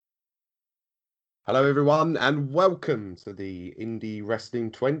Hello, everyone, and welcome to the Indie Wrestling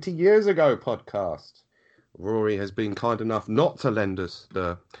 20 Years Ago podcast. Rory has been kind enough not to lend us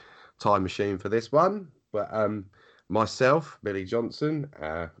the time machine for this one, but myself, Billy Johnson,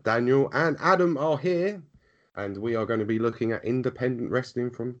 Daniel, and Adam are here, and we are going to be looking at independent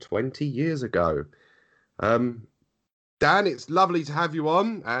wrestling from 20 years ago. Dan, it's lovely to have you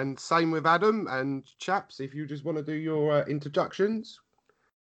on, and same with Adam. And chaps, if you just want to do your introductions.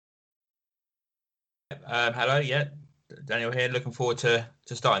 Hello, yeah, Daniel here. Looking forward to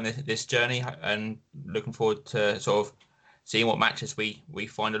starting this journey and looking forward to sort of seeing what matches we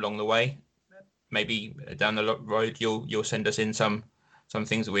find along the way. Maybe down the road you'll send us in some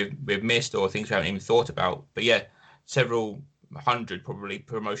things that we've missed or things we haven't even thought about. But yeah, several hundred probably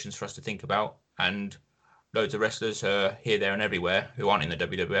promotions for us to think about and loads of wrestlers here, there, and everywhere who aren't in the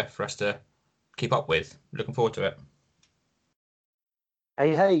WWF for us to keep up with. Looking forward to it.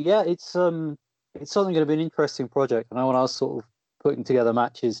 Hey, yeah, it's certainly going to be an interesting project. I know when I was sort of putting together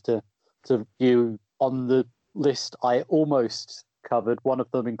matches to view on the list, I almost covered. One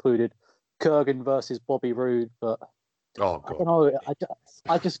of them included Kurgan versus Bobby Roode, but Oh, God. I don't know.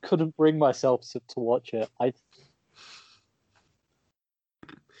 I just couldn't bring myself to watch it. It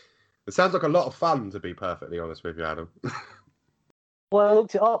sounds like a lot of fun, to be perfectly honest with you, Adam. Well, I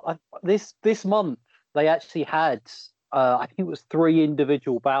looked it up. This month they actually had, I think it was 3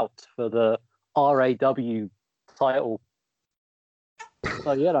 individual bouts for the RAW title.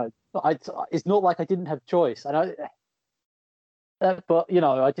 So it's not like I didn't have choice. And but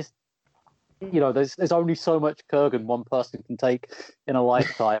I just there's only so much Kurgan one person can take in a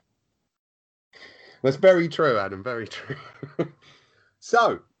lifetime. That's very true, Adam. Very true.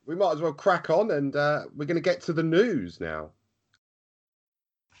 So we might as well crack on, and we're going to get to the news now.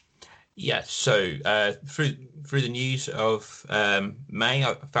 Yeah, so through the news of May,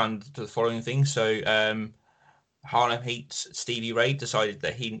 I found the following things. So Harlem Heat's Stevie Ray decided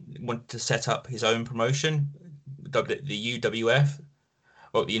that he wanted to set up his own promotion, the UWF,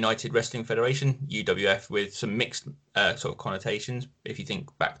 or the United Wrestling Federation, UWF, with some mixed sort of connotations. If you think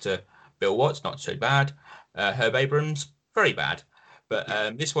back to Bill Watts, not so bad. Herb Abrams, very bad.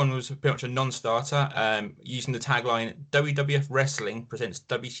 But this one was pretty much a non-starter, using the tagline WWF Wrestling presents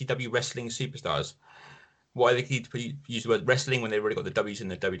WCW Wrestling Superstars. Why they need to use the word wrestling when they've already got the W's in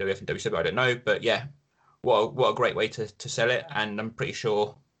the WWF and WCW, I don't know. But yeah, what a great way to sell it. And I'm pretty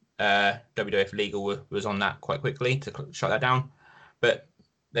sure WWF Legal was on that quite quickly to shut that down. But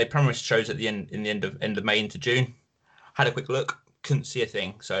they promised shows at the end of May into June. Had a quick look, couldn't see a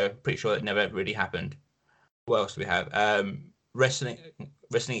thing. So pretty sure it never really happened. What else do we have? Wrestling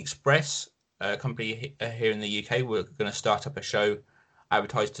Express, a company here in the UK, we're going to start up a show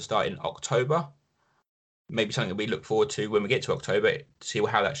advertised to start in October. Maybe something that we look forward to when we get to October to see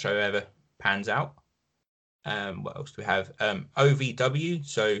how that show ever pans out. What else do we have? OVW.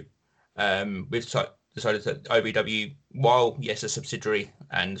 So we've decided that OVW, while yes a subsidiary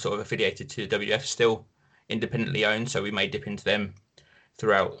and sort of affiliated to the WF, still independently owned. So we may dip into them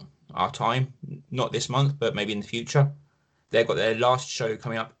throughout our time, not this month, but maybe in the future. They've got their last show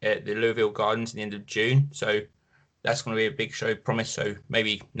coming up at the Louisville Gardens at the end of June. So that's going to be a big show, promise. So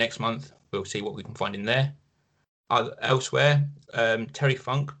maybe next month we'll see what we can find in there. Elsewhere, Terry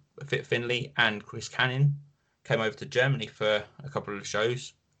Funk, Fit Finlay, and Chris Cannon came over to Germany for a couple of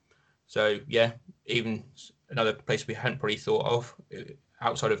shows. So yeah, even another place we hadn't probably thought of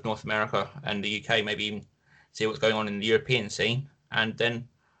outside of North America and the UK, maybe even see what's going on in the European scene. And then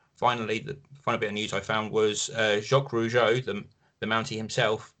finally, the final bit of news I found was Jacques Rougeau, the Mountie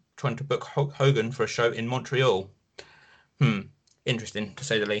himself, trying to book Hogan for a show in Montreal. Interesting to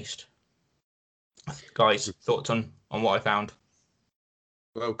say the least. Guys, thoughts on what I found?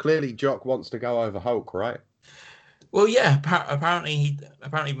 Well, clearly Jock wants to go over Hulk, right? Well, yeah. Apparently,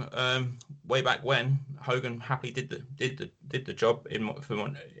 way back when Hogan happily did the job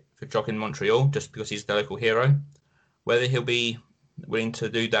for Jock in Montreal just because he's the local hero. Whether he'll be willing to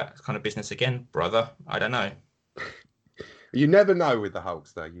do that kind of business again, brother, I don't know. You never know with the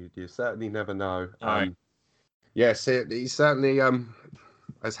Hulks, though. You certainly never know. Yes, he certainly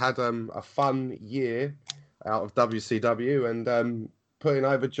has had a fun year out of WCW and putting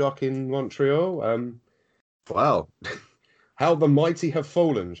over Jock in Montreal. Wow, how the mighty have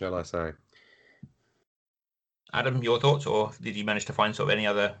fallen, shall I say? Adam, your thoughts, or did you manage to find sort of any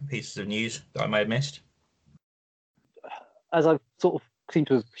other pieces of news that I may have missed? As I've sort of seemed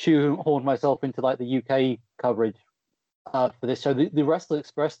to have shoehorned myself into like the UK coverage for this show, the Wrestling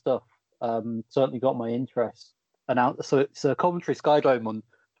Express stuff certainly got my interest. So it's a Coventry Skydome on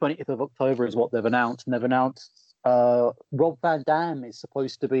 20th of October is what they've announced, and they've announced Rob Van Dam is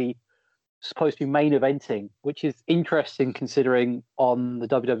supposed to be supposed to be main eventing, which is interesting considering on the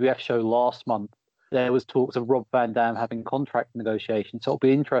WWF show last month there was talks of Rob Van Dam having contract negotiations. So it'll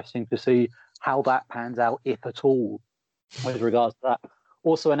be interesting to see how that pans out, if at all, with regards to that.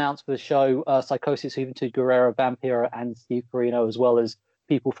 Also announced for the show, Psychosis, Juventud Guerrera, Vampiro, and Steve Corino, as well as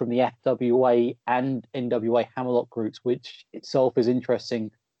people from the FWA and NWA Hammerlock groups, which itself is interesting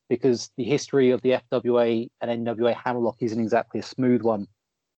because the history of the FWA and NWA Hammerlock isn't exactly a smooth one.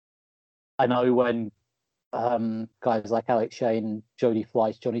 I know when guys like Alex Shane, Jody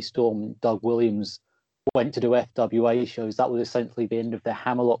Fleiss, Johnny Storm, and Doug Williams went to do FWA shows, that was essentially the end of their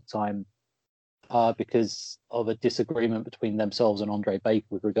Hammerlock time because of a disagreement between themselves and Andre Baker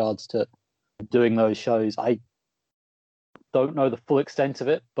with regards to doing those shows. I don't know the full extent of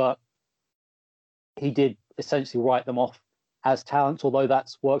it, but he did essentially write them off as talents, although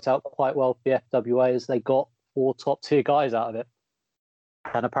that's worked out quite well for the FWA as they got 4 top-tier guys out of it.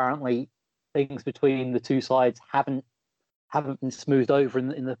 And apparently things between the two sides haven't been smoothed over in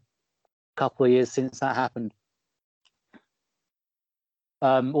the couple of years since that happened.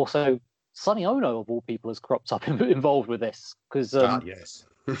 Also, Sonny Ono, of all people, has cropped up involved with this because yes,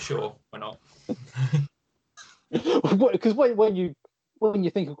 sure, why not? Because when you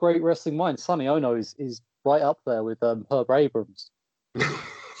think of great wrestling minds, Sonny Ono is right up there with Herb Abrams.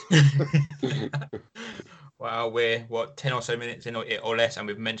 Wow, we're 10 or so minutes in or less, and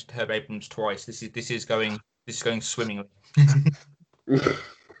we've mentioned Herb Abrams twice. This is going swimmingly.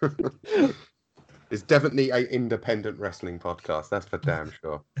 It's definitely an independent wrestling podcast. That's for damn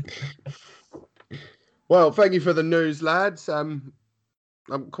sure. Well, thank you for the news, lads.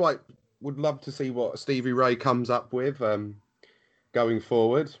 Would love to see what Stevie Ray comes up with going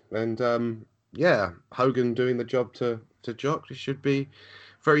forward, and Hogan doing the job to Jock. It should be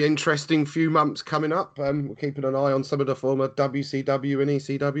very interesting few months coming up. We're keeping an eye on some of the former WCW and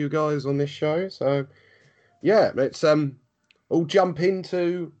ECW guys on this show. So, yeah, let's all jump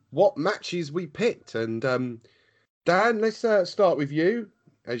into what matches we picked. And Dan, let's start with you,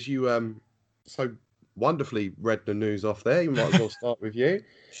 as you so wonderfully read the news off there. You might as well start with you.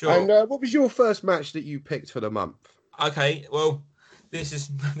 Sure. And what was your first match that you picked for the month? Okay, well, this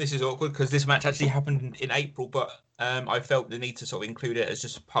is awkward because this match actually happened in April, but I felt the need to sort of include it as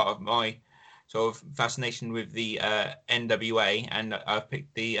just part of my sort of fascination with the NWA, and I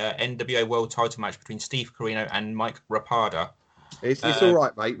picked the NWA World Title match between Steve Corino and Mike Rapada. It's all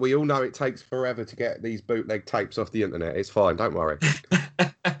right, mate. We all know it takes forever to get these bootleg tapes off the internet. It's fine, don't worry.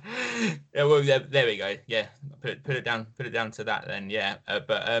 Yeah, well, there we go. Yeah, put it down to that then. Yeah, I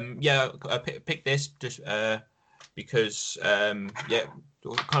picked this just because kind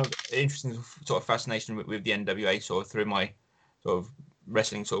of interesting sort of fascination with the NWA sort of through my sort of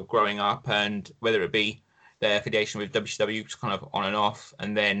wrestling sort of growing up, and whether it be their affiliation with WCW kind of on and off,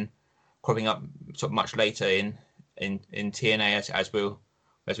 and then cropping up sort of much later in TNA as we'll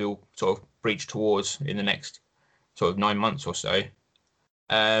sort of breach towards in the next sort of 9 months or so.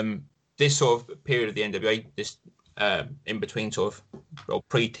 This sort of period of the NWA, this in between sort of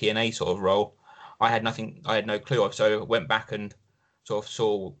pre-TNA sort of role, I had no clue of. So I went back and sort of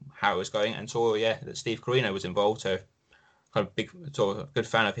saw how it was going and saw that Steve Corino was involved. So kind of big sort of good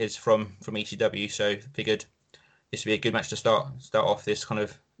fan of his from ECW. So figured this would be a good match to start off this kind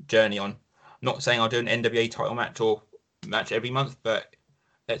of journey on. I'm not saying I'll do an NWA title match or match every month, but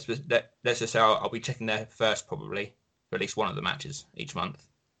let's just say I'll be checking there first probably for at least one of the matches each month.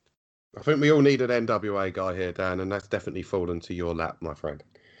 I think we all need an NWA guy here, Dan, and that's definitely fallen to your lap, my friend.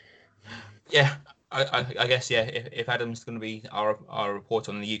 Yeah, I guess If Adam's going to be our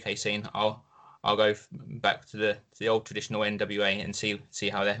reporter on the UK scene, I'll go back to the old traditional NWA and see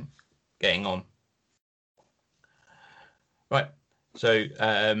how they're getting on. Right, so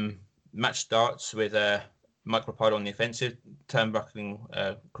match starts with Mike Rapada on the offensive,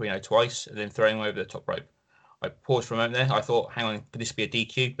 turnbuckling Corino twice, and then throwing him over the top rope. I paused for a moment there. I thought, hang on, could this be a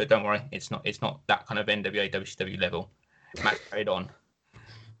DQ? But don't worry, it's not that kind of NWA WCW level. Match carried on.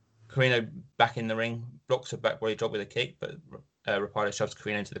 Corino back in the ring, blocks a back body drop with a kick, but Rapada shoves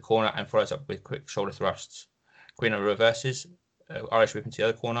Corino into the corner and follows up with quick shoulder thrusts. Corino reverses, Irish whip into the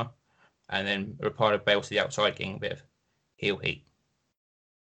other corner, and then Rapada bails to the outside, getting a bit of heel heat.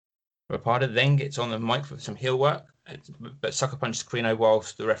 Rapada then gets on the mic for some heel work, but sucker punches Corino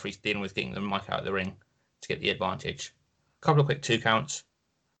whilst the referee's dealing with getting the mic out of the ring to get the advantage. A couple of quick 2 counts,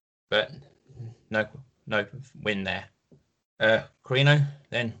 but no win there. Corino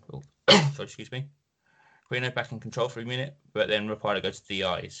then, Corino back in control for a minute, but then Rapada goes to the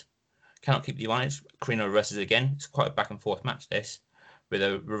eyes. Cannot keep the advantage. Corino reverses again. It's quite a back and forth match this, with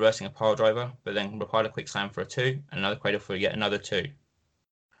a reversing a pile driver, but then Rapada quick slam for a 2, and another cradle for yet another 2.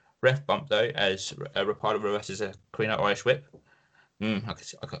 ref bump though, as Rapado reverses a Carino Irish whip. I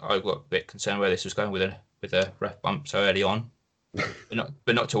got a bit concerned where this was going with a ref bump so early on.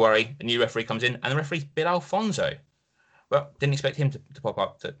 but not to worry. A new referee comes in, and the referee's Bill Alfonso. Well, didn't expect him to pop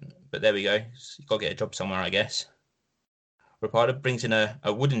up, but there we go. He's got to get a job somewhere, I guess. Rapado brings in a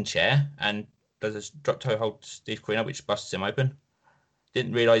wooden chair and does a drop toe hold to Steve Corino, which busts him open.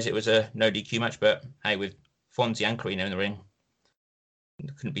 Didn't realise it was a no DQ match, but hey, with Fonzie and Corino in the ring,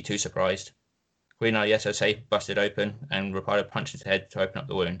 couldn't be too surprised. Corino, yes, I say, busted open, and Rapado punched his head to open up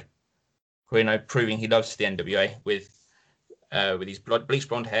the wound. Corino proving he loves the NWA with his bleached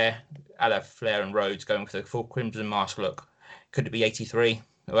blonde hair, a la Flair and Rhodes, going for the full Crimson Mask look. Could it be 83?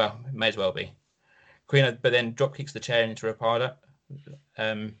 Well, it may as well be. Corino, but then drop kicks the chair into Rapado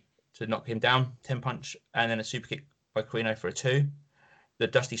to knock him down. 10 punch, and then a super kick by Corino for a 2. The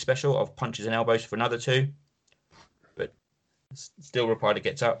Dusty special of punches and elbows for another 2. But still, Rapado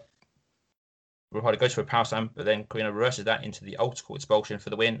gets up. Rapado goes for a power slam, but then Corino reverses that into the old school expulsion for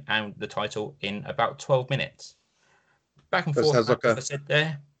the win and the title in about 12 minutes. Back and forth, like I said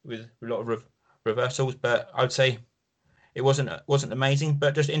there, with a lot of reversals, but I would say it wasn't amazing,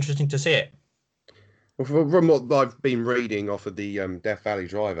 but just interesting to see it. Well, from what I've been reading off of the Death Valley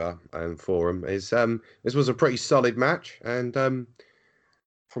Driver forum, is this was a pretty solid match, and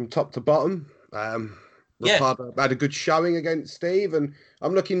from top to bottom, Rapado had a good showing against Steve, and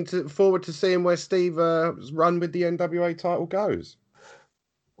I'm looking forward to seeing where Steve's run with the NWA title goes.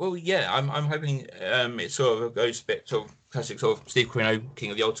 Well, yeah, I'm hoping it sort of goes a bit sort of classic sort of Steve Corino,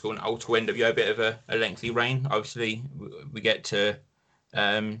 King of the Old School, and Old School NWA, a bit of a lengthy reign. Obviously, we get to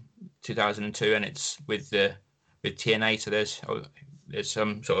 2002, and it's with TNA, so there's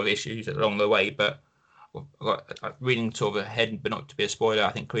some sort of issues along the way. But reading sort of ahead, but not to be a spoiler,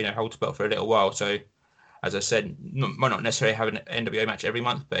 I think Corino holds the belt for a little while. So, as I said, might not necessarily have an NWA match every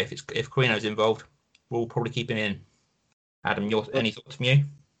month, but if Corino's involved, we'll probably keep him in. Adam, any thoughts from you?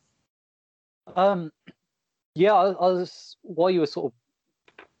 Yeah, I was, while you were sort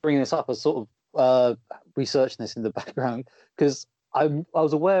of bringing this up, I was sort of researching this in the background, because I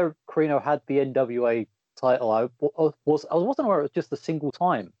was aware Corino had the NWA title. I wasn't aware it was just a single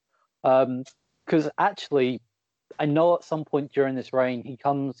time, because actually I know at some point during this reign he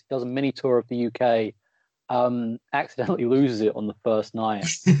does a mini tour of the UK, accidentally loses it on the first night,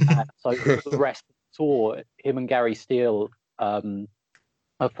 and so the rest of the tour, him and Gary Steele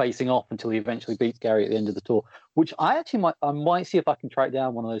are facing off until he eventually beats Gary at the end of the tour, which I might see if I can track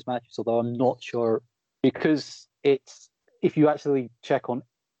down one of those matches, although I'm not sure, because if you actually check on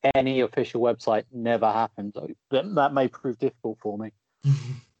any official website, never happened. So that may prove difficult for me.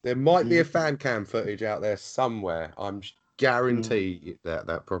 There might be a fan cam footage out there somewhere. I'm guaranteed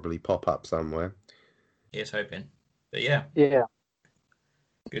that probably pop up somewhere. Here's hoping. But yeah.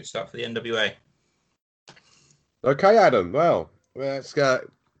 Good stuff for the NWA. Okay, Adam. Well, let's get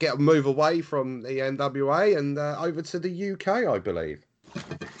a move away from the NWA and over to the UK, I believe.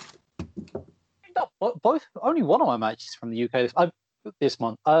 No, only one of my matches from the UK this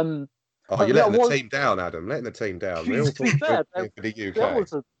month. You're letting the team down, Adam. Letting the team down. We're all talking for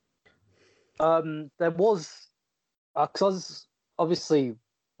the UK. There was, because obviously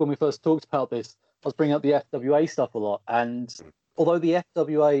when we first talked about this, I was bringing up the FWA stuff a lot, and although the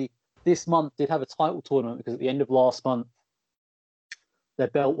FWA this month did have a title tournament, because at the end of last month their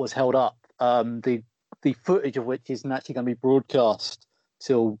belt was held up, the footage of which isn't actually going to be broadcast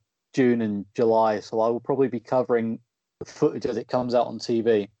till June and July, so I will probably be covering the footage as it comes out on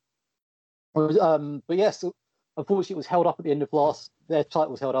TV. But yes, unfortunately, it was held up at the end of their title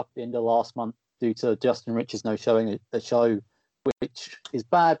was held up at the end of last month due to Justin Richards no showing the show, which is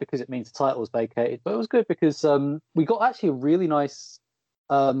bad because it means the title was vacated. But it was good because we got actually a really nice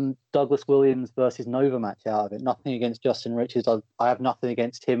Douglas Williams versus Nova match out of it. Nothing against Justin Richards. I have nothing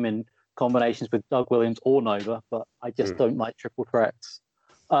against him in combinations with Doug Williams or Nova, but I just don't like triple threats.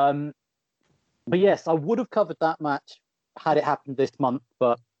 But yes, I would have covered that match had it happened this month,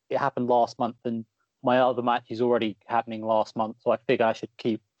 but it happened last month, and my other match is already happening last month, so I figure I should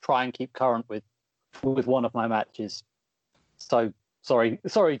try and keep current with one of my matches. So sorry,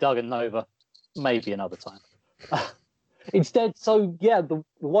 Doug and Nova, maybe another time. Instead, so yeah, the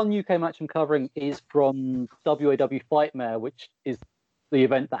one UK match I'm covering is from WAW Fightmare, which is the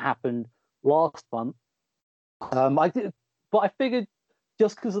event that happened last month. But I figured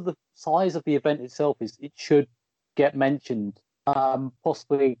just because of the size of the event itself, it should get mentioned.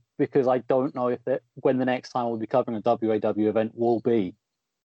 Possibly because I don't know when the next time we'll be covering a WAW event will be.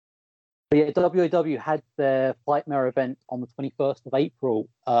 But yeah, WAW had their Fightmare event on the 21st of April,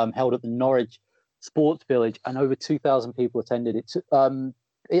 held at the Norwich Sports Village, and over 2,000 people attended. It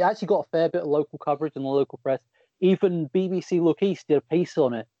it actually got a fair bit of local coverage in the local press. Even BBC Look East did a piece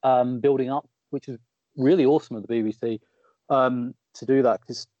on it, building up, which is really awesome of the BBC to do that,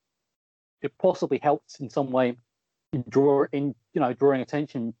 because it possibly helps in some way in drawing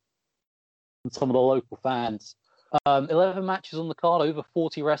attention from some of the local fans. 11 matches on the card, over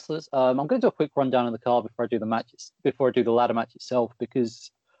 40 wrestlers. I'm going to do a quick rundown of the card before I do the ladder match itself,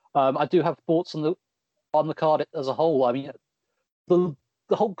 because I do have thoughts on the card as a whole. I mean, the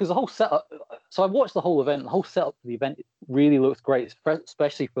whole setup. So I watched the whole event. The whole setup for the event really looks great,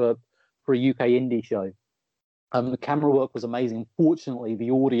 especially for a UK indie show. The camera work was amazing. Fortunately, the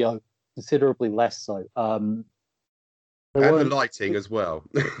audio considerably less so. And the lighting as well.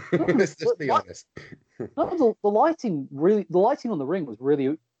 Let's just be honest. No, the lighting on the ring was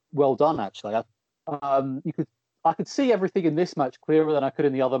really well done. Actually, I could see everything in this match clearer than I could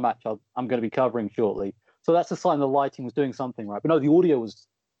in the other match I'm going to be covering shortly. So that's a sign the lighting was doing something right. But no, the audio was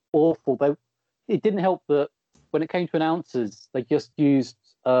awful. It didn't help that when it came to announcers, they just used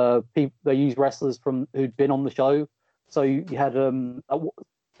wrestlers who'd been on the show. So you had at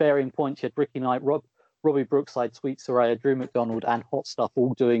varying points, you had Ricky Knight, Robbie Brookside, Sweet Saraya, Drew McDonald, and Hot Stuff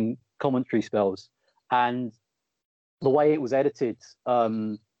all doing commentary spells. And the way it was edited,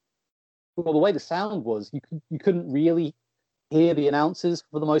 the way the sound was, you couldn't really hear the announcers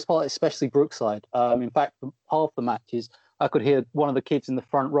for the most part, especially Brookside. In fact, for half the matches, I could hear one of the kids in the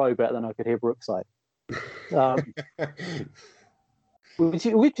front row better than I could hear Brookside. Which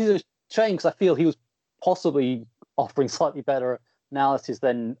is a shame, because I feel he was possibly offering slightly better analysis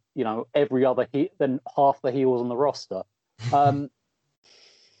than than half the heels on the roster.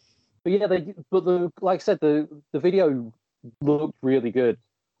 But yeah, like I said, the video looked really good.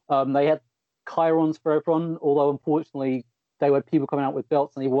 They had chyrons for everyone, although unfortunately they had people coming out with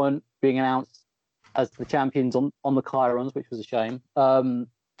belts and they weren't being announced as the champions on the chyrons, which was a shame.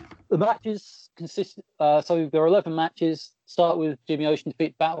 The matches consisted, so there are 11 matches. Start with Jimmy Ocean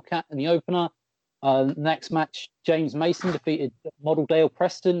defeat Battle Cat in the opener. Next match, James Mason defeated Model Dale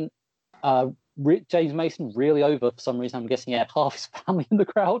Preston. James Mason really over for some reason. I'm guessing he had half his family in the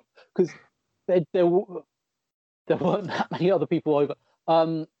crowd, because there weren't that many other people over.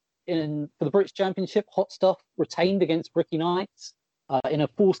 For the British Championship, Hot Stuff retained against Ricky Knight. In a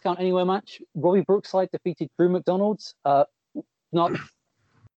Falls Count Anywhere match, Robbie Brookside defeated Drew McDonald.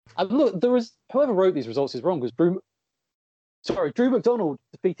 Whoever wrote these results is wrong, because Drew McDonald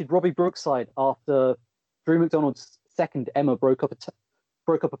defeated Robbie Brookside after Drew McDonald's second Emma broke up a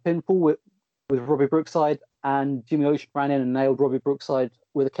pinfall with Robbie Brookside, and Jimmy Ocean ran in and nailed Robbie Brookside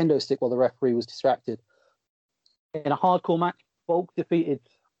with a kendo stick while the referee was distracted. In a hardcore match, Volk defeated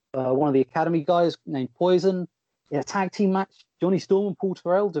one of the Academy guys named Poison. In a tag team match, Johnny Storm and Paul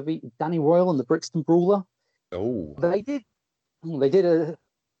Terrell defeated Danny Royal and the Brixton Brawler. Oh, they did a.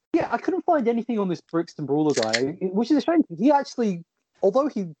 Yeah, I couldn't find anything on this Brixton Brawler guy, which is a shame. He actually, although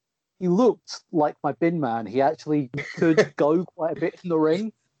he looked like my bin man, he actually could go quite a bit in the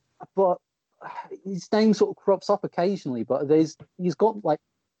ring. But his name sort of crops up occasionally, but he's got like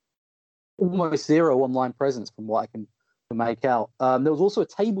almost zero online presence from what I can make out. There was also a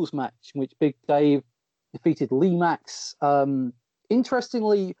tables match in which Big Dave defeated Lee Max.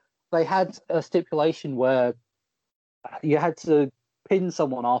 Interestingly, they had a stipulation where you had to pin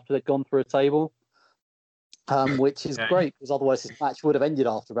someone after they'd gone through a table, which is great, because otherwise this match would have ended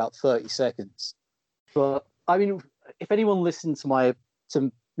after about 30 seconds. But I mean, if anyone listened to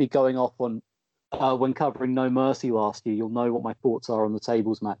me going off on when covering No Mercy last year, you'll know what my thoughts are on the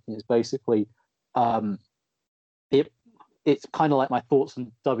tables match. And it's basically it's kind of like my thoughts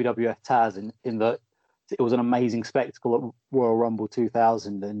on WWF Taz in that it was an amazing spectacle at Royal Rumble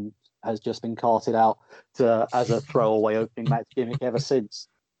 2000 and has just been carted out as a throwaway opening match gimmick ever since.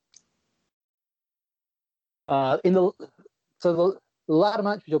 The ladder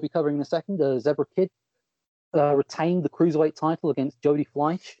match, which I'll be covering in a second, Zebra Kid retained the Cruiserweight title against Jodie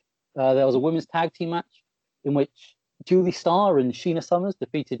Fleisch. There was a women's tag team match in which Julie Starr and Sheena Summers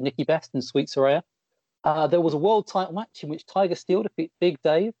defeated Nikki Best and Sweet Saraya. There was a world title match in which Tiger Steel defeated Big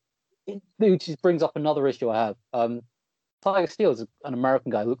Dave, which brings up another issue I have. Tiger Steel is an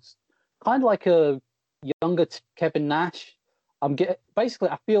American guy, looks kind of like a younger Kevin Nash. Basically,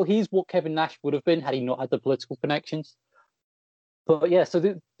 I feel he's what Kevin Nash would have been had he not had the political connections. But yeah, so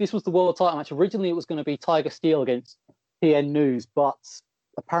this was the world title match. Originally, it was going to be Tiger Steel against PN News, but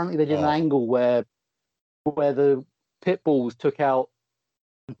apparently they did an angle where the Pitbulls took out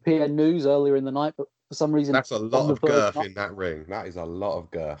PN News earlier in the night, but for some reason... That's a lot of girth in that ring. That is a lot of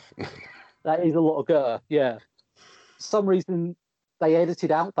girth. That is a lot of girth, yeah. For some reason, they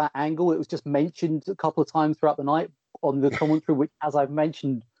edited out that angle. It was just mentioned a couple of times throughout the night. on the commentary, which, as I've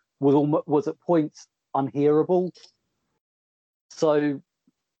mentioned, was at points unhearable. So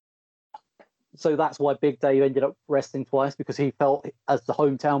that's why Big Dave ended up resting twice, because he felt, as the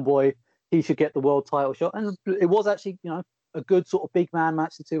hometown boy, he should get the world title shot. And it was actually, a good sort of big man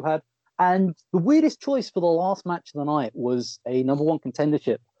match the two had. And the weirdest choice for the last match of the night was a number one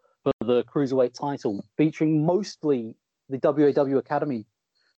contendership for the Cruiserweight title, featuring mostly the WAW Academy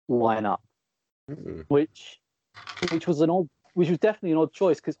lineup, which was definitely an odd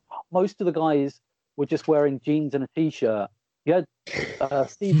choice, because most of the guys were just wearing jeans and a t-shirt. You had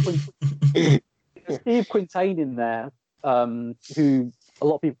Steve Quintain in there, who a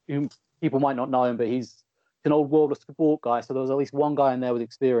lot of people might not know him, but he's an old World of Sport guy, so there was at least one guy in there with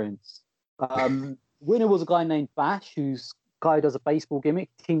experience. Winner was a guy named Bash, who's guy does a baseball gimmick,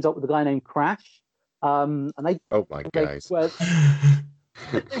 teams up with a guy named Crash. And they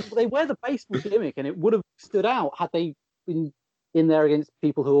wear the baseball gimmick, and it would have stood out had they been in there against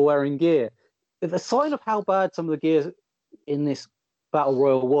people who are wearing gear. The sign of how bad some of the gear in this battle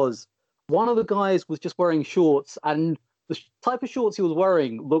royal was, one of the guys was just wearing shorts, and the type of shorts he was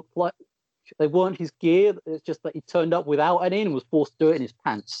wearing looked like they weren't his gear. It's just that he turned up without any and was forced to do it in his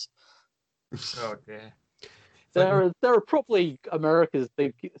pants. Oh dear. There are probably Americans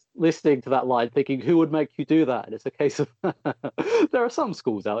listening to that line thinking, who would make you do that? And it's a case of there are some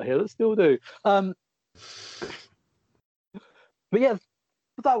schools out here that still do. But yeah,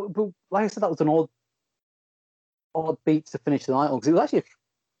 but like I said, that was an odd beat to finish the night on, because it was actually,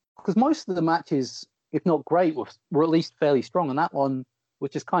 because most of the matches, if not great, were at least fairly strong, and that one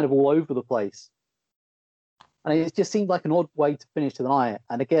was just kind of all over the place. And it just seemed like an odd way to finish the night.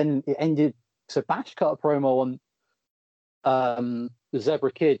 And again, it ended. So Bash cut a promo on the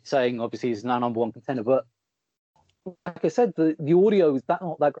Zebra Kid, saying obviously he's now number one contender. But like I said, the audio is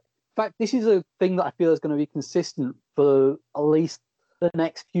not that great. In fact, this is a thing that I feel is going to be consistent for at least the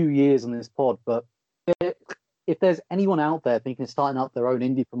next few years on this pod. But if there's anyone out there thinking of starting up their own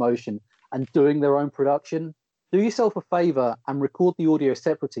indie promotion and doing their own production, do yourself a favor and record the audio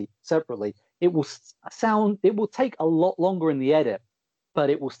separately. It will take a lot longer in the edit, but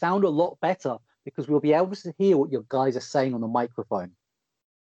it will sound a lot better, because we'll be able to hear what your guys are saying on the microphone.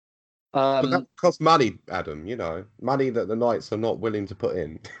 But that costs money, Adam, money that the Knights are not willing to put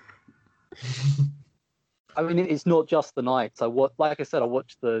in. I mean, it's not just the Knights. Like I said, I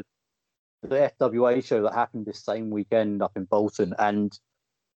watched the FWA show that happened this same weekend up in Bolton, and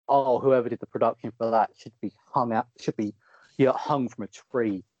whoever did the production for that should be hung from a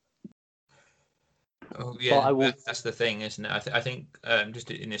tree. Oh yeah, that's the thing, isn't it? I think just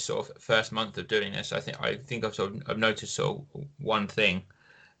in this sort of first month of doing this, I think I've noticed sort of one thing,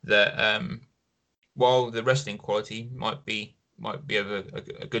 that while the wrestling quality might be of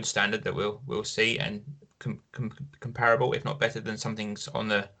a good standard that we'll see, and comparable, if not better than some things on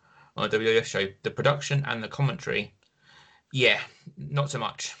the WWF show, the production and the commentary, not so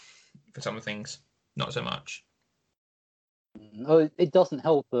much for some things, not so much. No, it doesn't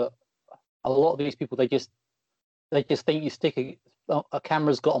help that a lot of these people, they just think you stick a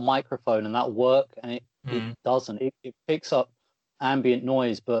camera's got a microphone and that'll work, and it doesn't. It picks up ambient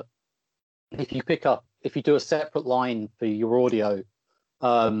noise, but if you do a separate line for your audio,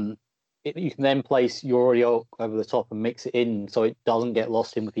 you can then place your audio over the top and mix it in so it doesn't get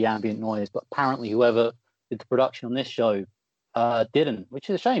lost in with the ambient noise. But apparently whoever did the production on this show didn't, which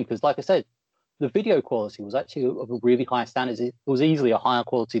is a shame, because like I said, the video quality was actually of a really high standard. It was easily a higher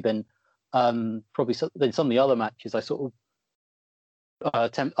quality than probably than some of the other matches. I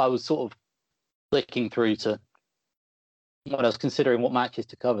was sort of flicking through to when I was considering what matches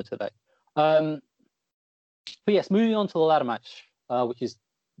to cover today. But yes, moving on to the ladder match, which is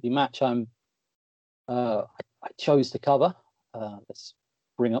the match I chose to cover. Let's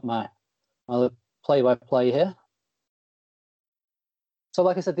bring up my play-by-play here. So,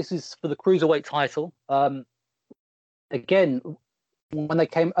 like I said, this is for the Cruiserweight title. Again,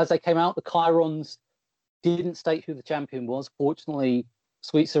 as they came out, the Chirons didn't state who the champion was. Fortunately,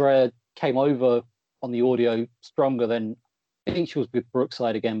 Sweet Saraya came over on the audio stronger than, I think she was with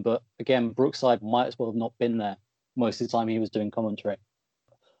Brookside again, but again, Brookside might as well have not been there most of the time he was doing commentary.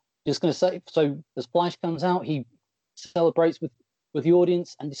 Just going to say, so as Flash comes out, he celebrates with the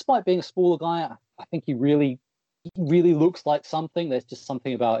audience, and despite being a smaller guy, I think he really looks like something. There's just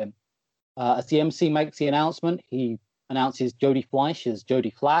something about him. As the MC makes the announcement, he announces Jody Fleisch as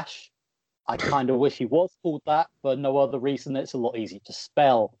Jody Flash. I kind of wish he was called that for no other reason. It's a lot easier to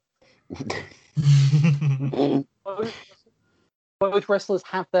spell. Both wrestlers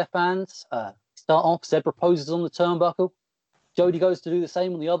have their fans. Start off, Zebra poses on the turnbuckle. Jody goes to do the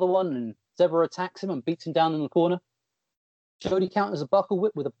same on the other one, and Zebra attacks him and beats him down in the corner. Jody counters a buckle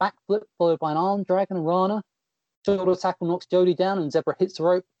whip with a backflip, followed by an arm drag and a Rana. Shoulder tackle knocks Jody down, and Zebra hits the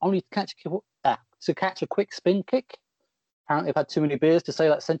rope, only to catch a quick spin kick. Apparently, I've had too many beers to say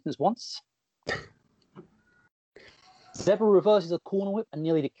that sentence once. Zebra reverses a corner whip and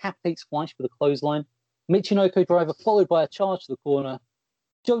nearly decapitates Fleisch with a clothesline. Michinoku driver followed by a charge to the corner.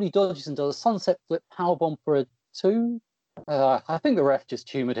 Jody dodges and does a sunset flip powerbomb for a 2. I think the ref just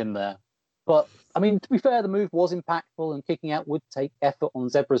humoured him there. But, I mean, to be fair, the move was impactful and kicking out would take effort on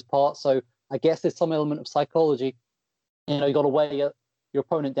Zebra's part, so I guess there's some element of psychology. You know, you got to weigh your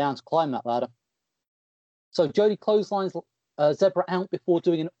opponent down to climb that ladder. So Jody clotheslines Zebra out before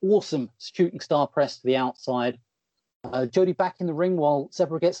doing an awesome shooting star press to the outside. Jody back in the ring while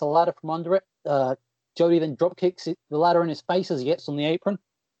Zebra gets a ladder from under it. Jody then drop kicks the ladder in his face as he gets on the apron.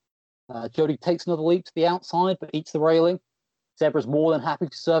 Jody takes another leap to the outside but eats the railing. Zebra's more than happy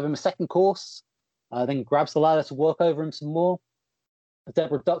to serve him a second course, then grabs the ladder to work over him some more.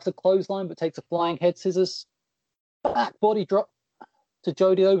 Zebra ducks a clothesline but takes a flying head scissors. Back body drop to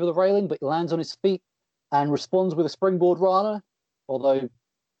Jody over the railing, but he lands on his feet and responds with a springboard Rana, although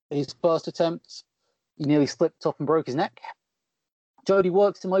his first attempt, he nearly slipped off and broke his neck. Jody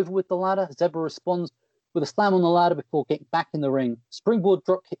works him over with the ladder. Zebra responds with a slam on the ladder before getting back in the ring. Springboard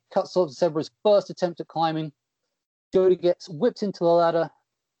drop kick cuts off Zebra's first attempt at climbing. Jody gets whipped into the ladder.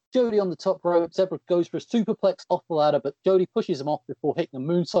 Jody on the top rope. Zebra goes for a superplex off the ladder, but Jody pushes him off before hitting a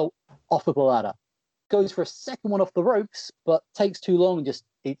moonsault off of the ladder. Goes for a second one off the ropes, but takes too long and just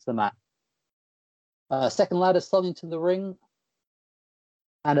eats the mat. Second ladder slung into the ring,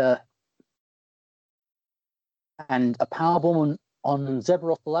 and a powerbomb on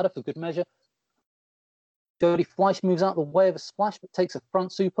Zebra off the ladder for good measure. Jody Fleisch moves out of the way of a splash, but takes a front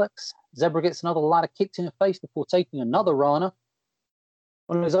suplex. Zebra gets another ladder kicked in the face before taking another Rana.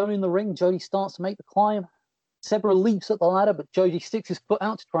 On his own in the ring, Jody starts to make the climb. Zebra leaps at the ladder, but Jody sticks his foot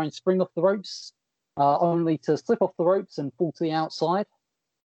out to try and spring off the ropes, only to slip off the ropes and fall to the outside.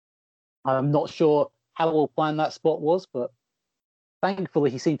 I'm not sure how well planned that spot was, but thankfully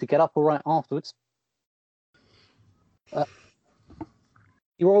he seemed to get up all right afterwards.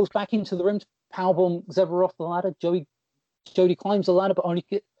 He rolls back into the ring to powerbomb Zebra off the ladder. Jody climbs the ladder, but only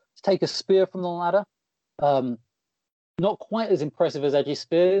gets to take a spear from the ladder. Not quite as impressive as Edge's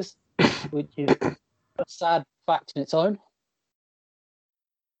spears, which is a sad fact in its own.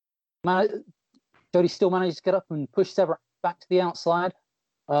 Jody still manages to get up and push Zebra back to the outside.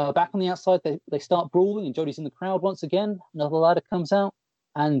 Back on the outside, they start brawling, and Jody's in the crowd once again. Another ladder comes out,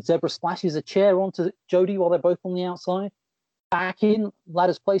 and Zebra splashes a chair onto Jody while they're both on the outside. Back in,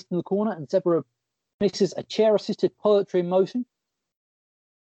 ladder's placed in the corner, and Zebra misses a chair-assisted poetry in motion.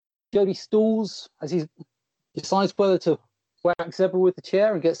 Jody stalls as he decides whether to whack Zebra with the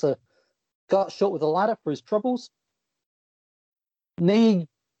chair and gets a gut shot with a ladder for his troubles. Knee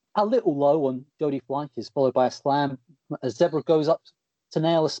a little low on Jody Fleisch is followed by a slam as Zebra goes up to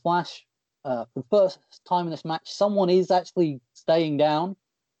nail a splash. For the first time in this match, someone is actually staying down.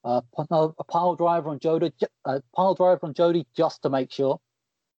 A pile driver on Jody just to make sure.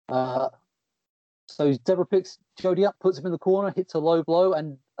 So Zebra picks Jody up, puts him in the corner, hits a low blow,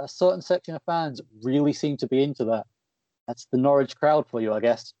 and a certain section of fans really seem to be into that. That's the Norwich crowd for you, I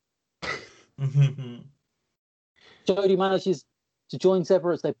guess. Jody manages to join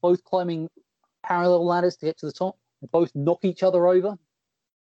Zebra as they're both climbing parallel ladders to get to the top. They both knock each other over.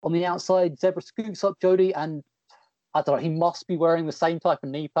 On the outside, Zebra scoops up Jody, and I don't know, he must be wearing the same type of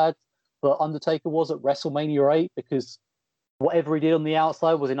knee pads that Undertaker was at WrestleMania 8, because whatever he did on the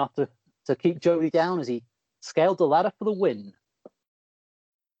outside was enough to keep Jody down as he scaled the ladder for the win.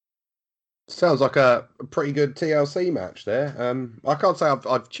 Sounds like a pretty good TLC match there. I can't say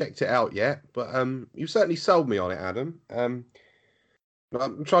I've checked it out yet, but you certainly sold me on it, Adam. I'm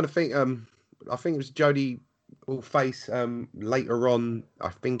trying to think. I think it was Jody will face later on. I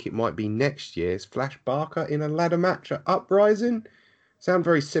think it might be next year's Flash Barker in a ladder match at Uprising. Sound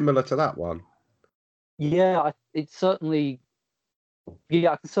very similar to that one. Yeah, it's certainly.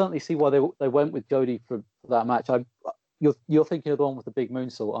 Yeah, I can certainly see why they went with Jody for that match. You're thinking of the one with the big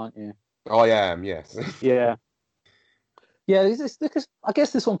moonsault, aren't you? I am, yes. Yeah. Because I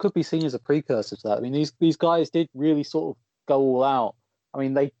guess this one could be seen as a precursor to that. I mean, these guys did really sort of go all out. I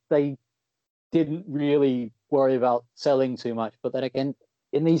mean, they didn't really worry about selling too much, but then again,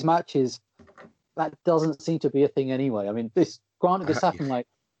 in these matches, that doesn't seem to be a thing anyway. I mean, this happened like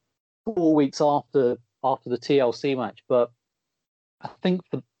 4 weeks after the TLC match, but I think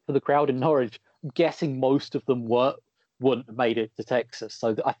for the crowd in Norwich, I'm guessing most of them wouldn't have made it to Texas.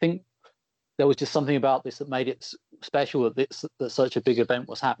 So I think there was just something about this that made it special that such a big event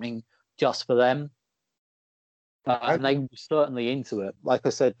was happening just for them. and they were certainly into it. Like I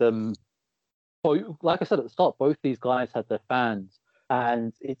said, like I said at the start, both these guys had their fans,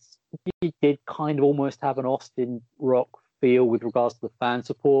 and it did kind of almost have an Austin Rock feel with regards to the fan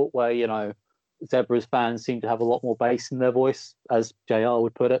support, where Zebra's fans seem to have a lot more bass in their voice, as JR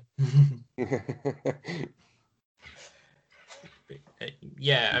would put it.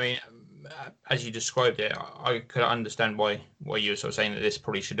 Yeah, I mean, as you described it, I could understand why you were sort of saying that this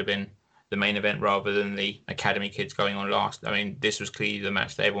probably should have been the main event rather than the Academy kids going on last. I mean, this was clearly the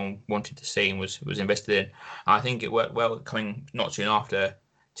match that everyone wanted to see and was invested in. I think it worked well coming not soon after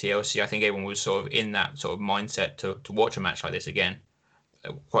TLC. I think everyone was sort of in that sort of mindset to watch a match like this again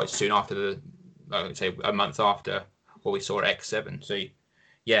quite soon after I would say a month after what we saw at X7. So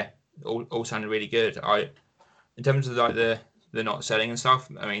yeah, all sounded really good. In terms of like the not selling and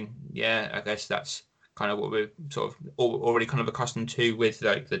stuff, I mean, yeah, I guess that's kind of what we're sort of already kind of accustomed to with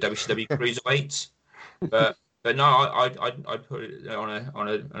like the WCW cruiserweights. But no, I'd put it on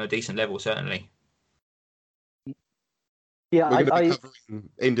a decent level, certainly. Yeah, we're going to be covering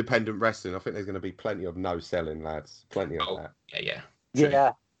independent wrestling. I think there's going to be plenty of no selling, lads. Plenty of that. Yeah. True.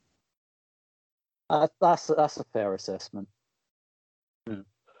 Yeah. That's a fair assessment. But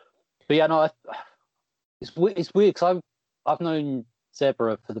yeah, no, it's weird because I've known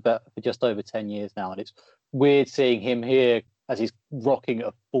Zebra for just over 10 years now, and it's weird seeing him here as he's rocking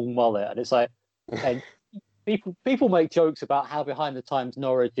a full mullet, and it's like, and people make jokes about how behind the times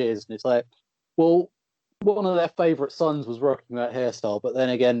Norwich is, and it's like, well, one of their favourite sons was rocking that hairstyle, but then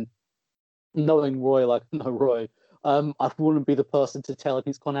again, knowing Roy like I know Roy, I wouldn't be the person to tell him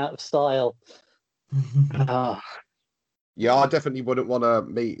he's gone out of style. Yeah, I definitely wouldn't want to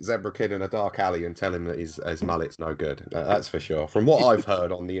meet Zebra Kid in a dark alley and tell him that his mullet's no good. That's for sure. From what I've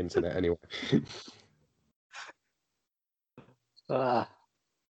heard on the internet, anyway.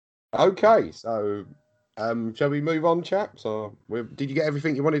 Okay, so shall we move on, chaps? Or did you get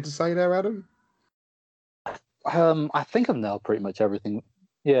everything you wanted to say there, Adam? I think I've nailed pretty much everything.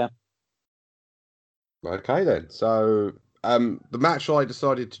 Yeah. Okay then. So the match I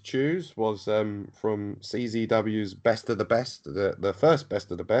decided to choose was from CZW's Best of the Best, the first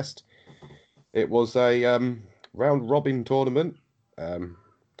Best of the Best. It was a round robin tournament.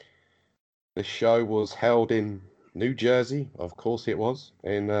 This show was held in New Jersey, of course it was,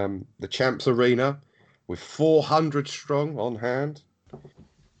 in the Champs Arena with 400 strong on hand.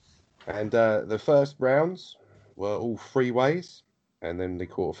 And the first rounds were all three ways. And then the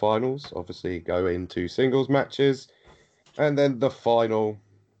quarterfinals obviously go into singles matches. And then the final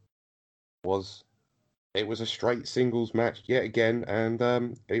was a straight singles match yet again. And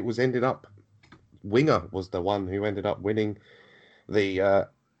it was ended up, Winger was the one who ended up winning the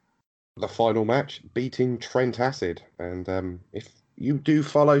final match, beating Trent Acid. And if you do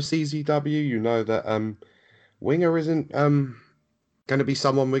follow CZW, you know that Winger isn't going to be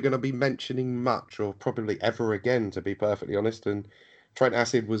someone we're going to be mentioning much or probably ever again, to be perfectly honest. And Trent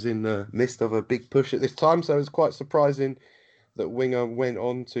Acid was in the midst of a big push at this time, so it's quite surprising that Winger went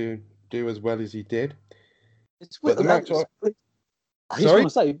on to do as well as he did. But the match, I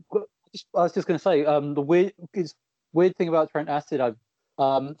was just going to say, the weird thing about Trent Acid,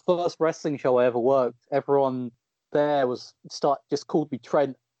 first wrestling show I ever worked, everyone there just called me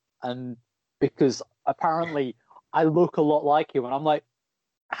Trent, and because apparently I look a lot like him, and I'm like,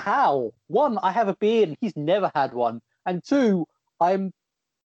 how? One, I have a beard, and he's never had one, and two, I'm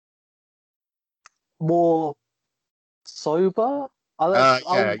more sober.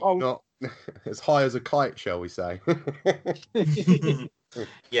 Not as high as a kite, shall we say? Yeah,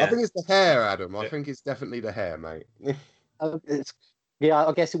 I think it's the hair, Adam. I think it's definitely the hair, mate. I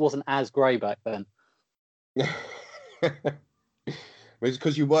guess it wasn't as grey back then. It's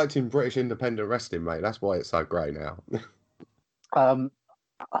because you worked in British independent wrestling, mate. That's why it's so grey now.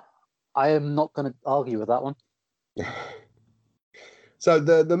 I am not going to argue with that one. So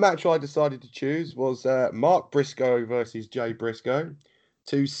the match I decided to choose was Mark Briscoe versus Jay Briscoe.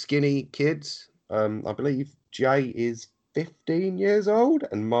 Two skinny kids. I believe Jay is 15 years old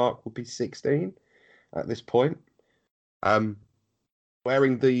and Mark will be 16 at this point.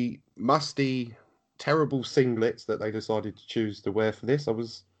 Wearing the musty, terrible singlets that they decided to choose to wear for this. I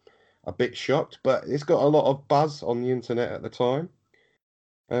was a bit shocked, but it's got a lot of buzz on the internet at the time.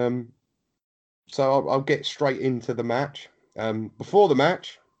 So I'll get straight into the match. Before the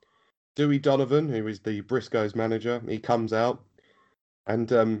match, Dewey Donovan, who is the Briscoes manager, he comes out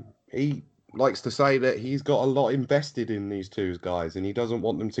and he likes to say that he's got a lot invested in these two guys and he doesn't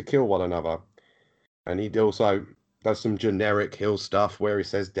want them to kill one another. And he also does some generic heel stuff where he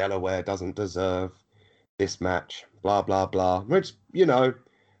says Delaware doesn't deserve this match, blah, blah, blah. Which,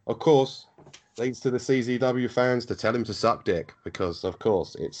 of course, leads to the CZW fans to tell him to suck dick because, of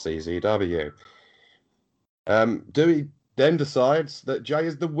course, it's CZW. Dewey then decides that Jay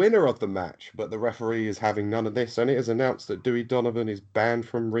is the winner of the match, but the referee is having none of this, and it is announced that Dewey Donovan is banned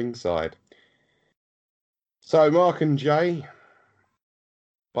from ringside. So Mark and Jay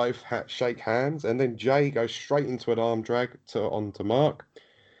both shake hands, and then Jay goes straight into an arm drag onto Mark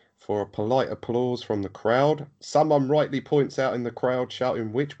for a polite applause from the crowd. Someone rightly points out in the crowd,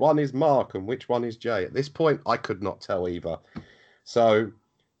 shouting, which one is Mark and which one is Jay? At this point, I could not tell either. So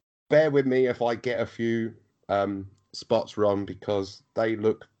bear with me if I get a few spots wrong, because they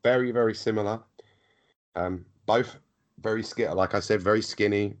look very, very similar. Both very like I said, very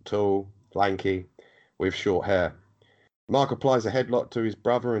skinny, tall, lanky, with short hair. Mark applies a headlock to his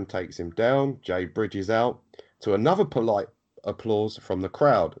brother and takes him down. Jay bridges out to another polite applause from the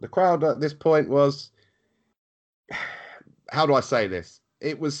crowd. The crowd at this point was, how do I say this?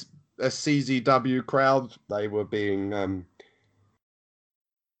 It was a CZW crowd. They were being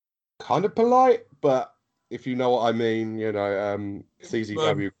kind of polite, but if you know what I mean,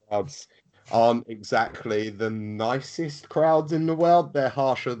 CZW crowds aren't exactly the nicest crowds in the world. They're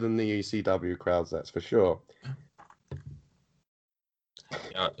harsher than the ECW crowds, that's for sure.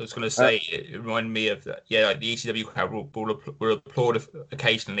 Yeah, I was going to say, it reminded me of that. Yeah, like the ECW crowd will applaud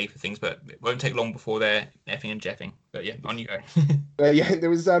occasionally for things, but it won't take long before they're effing and jeffing. But yeah, on you go. There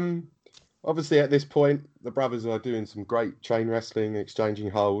was obviously at this point the brothers are doing some great chain wrestling, exchanging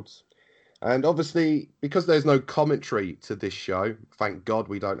holds, and obviously because there's no commentary to this show, thank God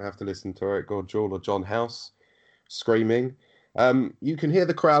we don't have to listen to Eric Gordjall or John House screaming. You can hear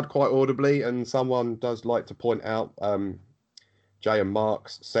the crowd quite audibly, and someone does like to point out Jay and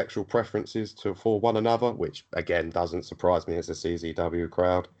Mark's sexual preferences for one another, which again doesn't surprise me as a CZW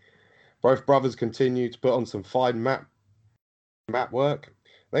crowd. Both brothers continue to put on some fine mat work,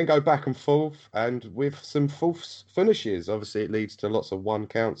 then go back and forth, and with some false finishes. Obviously, it leads to lots of 1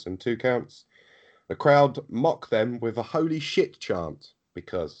 counts and 2 counts. The crowd mock them with a holy shit chant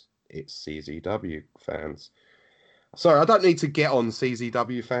because it's CZW fans. Sorry, I don't need to get on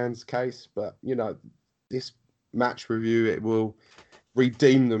CZW fans' case, but this match review, it will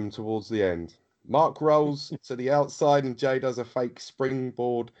redeem them towards the end. Mark rolls to the outside and Jay does a fake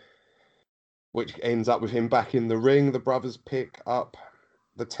springboard, which ends up with him back in the ring. The brothers pick up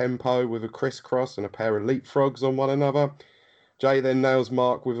the tempo with a crisscross and a pair of leapfrogs on one another. Jay then nails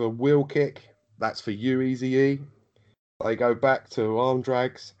Mark with a wheel kick. That's for you, Eazy-E. They go back to arm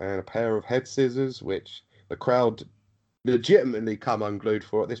drags and a pair of head scissors, which the crowd legitimately come unglued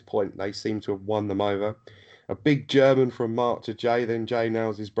for. At this point, they seem to have won them over. A big German from Mark to Jay. Then Jay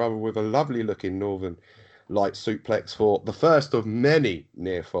nails his brother with a lovely looking Northern Light suplex for the first of many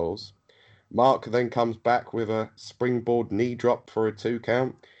near falls. Mark then comes back with a springboard knee drop for a 2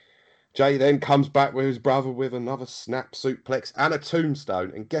 count. Jay then comes back with his brother with another snap suplex and a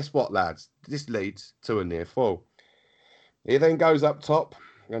tombstone. And guess what, lads? This leads to a near fall. He then goes up top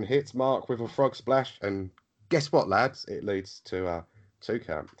and hits Mark with a frog splash. And guess what, lads? It leads to a 2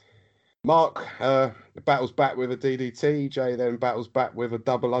 count. Mark battles back with a DDT. Jay then battles back with a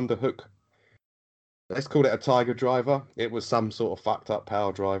double underhook. Let's call it a tiger driver. It was some sort of fucked up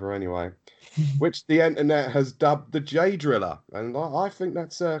power driver anyway, which the internet has dubbed the J Driller. And I think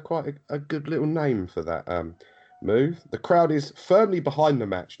that's quite a good little name for that move. The crowd is firmly behind the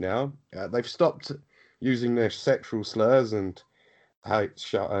match now. They've stopped using their sexual slurs and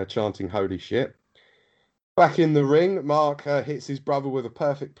chanting holy shit. Back in the ring, Mark hits his brother with a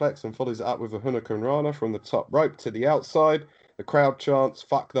perfect plex and follows it up with a Hurricane Rana from the top rope to the outside. The crowd chants,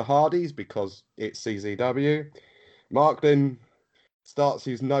 fuck the Hardys, because it's CZW. Mark then starts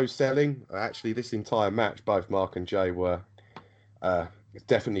his no-selling. Actually, this entire match, both Mark and Jay were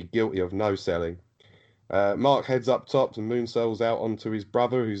definitely guilty of no-selling. Mark heads up top and moonsaults out onto his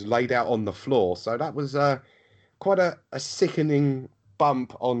brother, who's laid out on the floor. So that was quite a sickening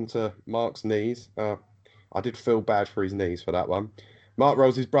bump onto Mark's knees. I did feel bad for his knees for that one. Mark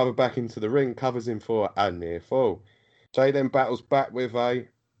rolls his brother back into the ring, covers him for a near fall. Jay then battles back with a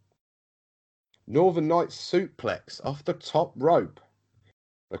Northern Lights suplex off the top rope.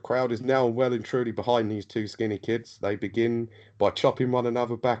 The crowd is now well and truly behind these two skinny kids. They begin by chopping one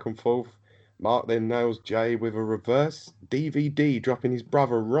another back and forth. Mark then nails Jay with a reverse DVD, dropping his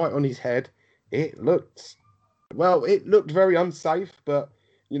brother right on his head. It looked very unsafe, but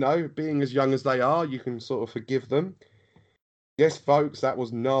being as young as they are, you can sort of forgive them. Yes, folks, that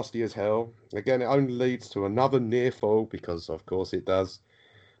was nasty as hell. Again, it only leads to another near fall, because of course it does.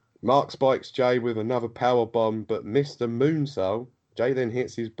 Mark spikes Jay with another power bomb, but missed the moonsault. Jay then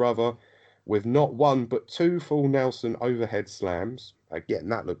hits his brother with not one, but 2 full Nelson overhead slams. Again,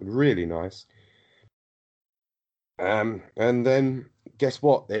 that looked really nice. And then guess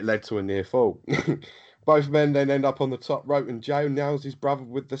what? It led to a near fall. Both men then end up on the top rope, and Joe nails his brother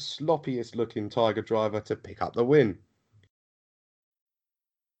with the sloppiest looking Tiger Driver to pick up the win.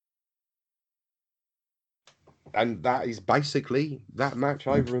 And that is basically that match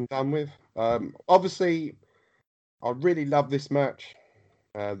over and done with. Obviously, I really love this match.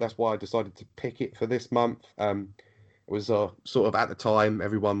 That's why I decided to pick it for this month. It was sort of at the time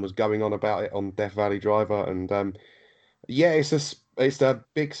everyone was going on about it on Death Valley Driver, and yeah, it's a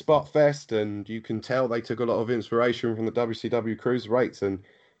big spot fest, and you can tell they took a lot of inspiration from the WCW Cruiserweights. And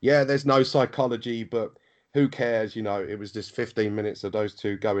yeah, there's no psychology, but who cares? You know, it was just 15 minutes of those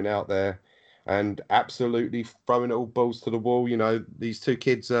two going out there and absolutely throwing it all balls to the wall. You know, these two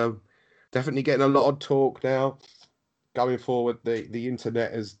kids are definitely getting a lot of talk now. Going forward, the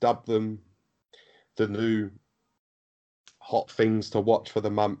internet has dubbed them the new hot things to watch for the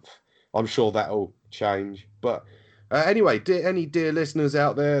month. I'm sure that'll change. But anyway, any dear listeners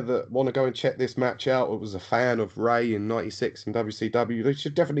out there that want to go and check this match out, or was a fan of Ray in '96 in WCW, they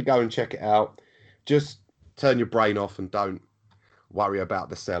should definitely go and check it out. Just turn your brain off and don't worry about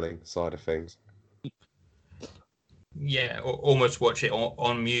the selling side of things. Yeah, almost watch it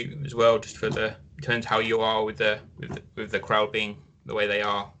on mute as well, just for the depends how you are with the crowd being the way they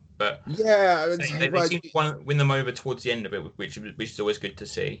are. But yeah, they seem to want to win them over towards the end of it, which is always good to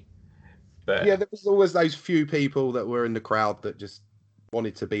see. But yeah, there was always those few people that were in the crowd that just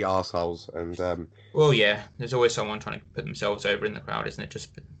wanted to be arseholes. And well, yeah, there's always someone trying to put themselves over in the crowd, isn't it?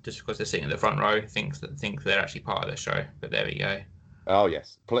 Just because they're sitting in the front row, think they're actually part of the show. But there we go. Oh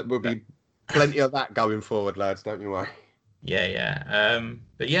yes, will be plenty of that going forward, lads. Don't you worry. Yeah.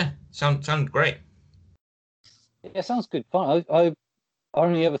 But yeah, sound great. Yeah, sounds good fun. I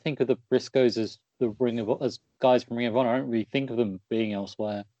only ever think of the Briscoes as as guys from Ring of Honor. I don't really think of them being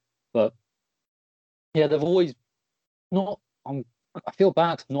elsewhere. But yeah, they've always not. I feel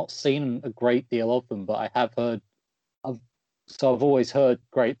bad to not seen a great deal of them, but I have heard. I've always heard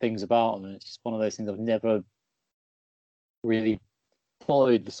great things about them, and it's just one of those things I've never really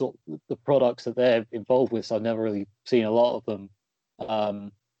followed the products that they're involved with, so I've never really seen a lot of them.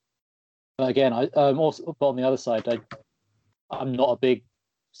 But again, I'm also, but on the other side, I'm not a big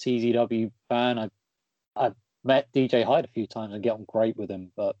CZW fan. I've met DJ Hyde a few times and get on great with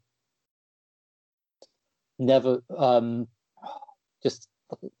him, but never just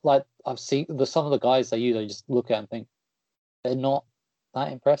like I've seen some of the guys they use. I just look at and think they're not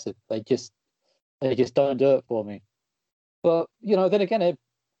that impressive. They just don't do it for me. But you know, then again,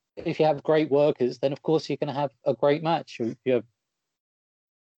 if you have great workers, then of course you're going to have a great match. If you have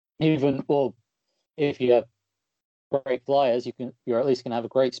if you have great flyers, you're at least going to have a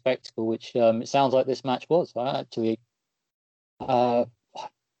great spectacle, which it sounds like this match was. I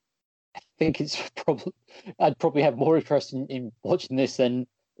think it's I'd probably have more interest in watching this than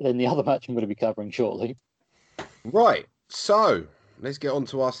the other match I'm going to be covering shortly. Right. So let's get on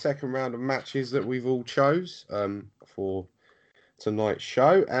to our second round of matches that we've all chose for tonight's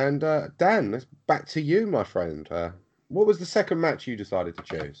show. And Dan, back to you, my friend. What was the second match you decided to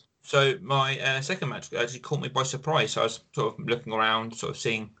choose? So my second match actually caught me by surprise. So I was sort of looking around, sort of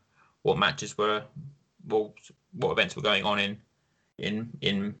seeing what matches were, what events were going on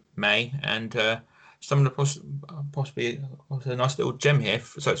in May, and some of the possibly was a nice little gem here.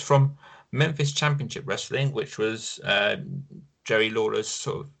 So it's from Memphis Championship Wrestling, which was Jerry Lawler's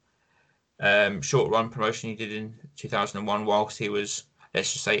sort of short run promotion he did in 2001 whilst he was,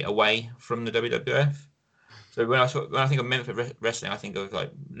 let's just say, away from the WWF. So when I think of Memphis Wrestling, I think of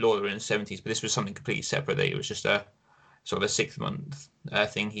like Lawler in the 70s, but this was something completely separate. It was just a sort of a 6-month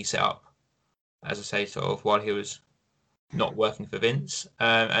thing he set up, as I say, sort of while he was not working for Vince.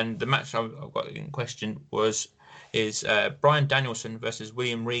 And the match I've got in question is Bryan Danielson versus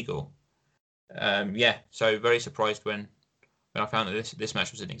William Regal. So very surprised when I found that this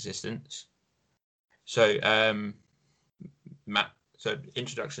match was in existence. So So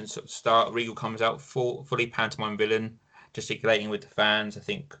introduction sort of start. Regal comes out fully pantomime villain, gesticulating with the fans. I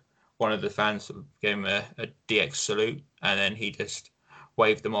think one of the fans sort of gave him a DX salute, and then he just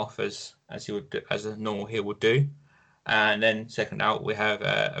waved them off as he would do, as a normal heel would do. And then second out we have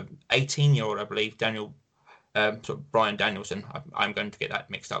a 18-year-old, I believe, sort of Bryan Danielson. I'm going to get that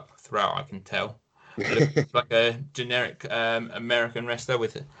mixed up throughout, I can tell. Looks like a generic American wrestler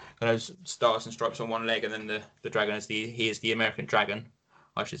with kind of stars and stripes on one leg, and then the dragon is he is the American Dragon,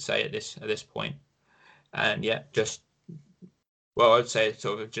 I should say at this point. And yeah, just I'd say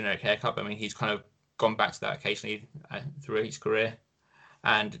sort of a generic haircut. I mean, he's kind of gone back to that occasionally through his career,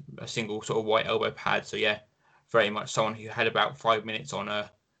 and a single sort of white elbow pad. So yeah, very much someone who had about 5 minutes on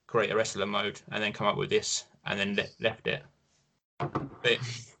a create a wrestler mode, and then come up with this and then left it.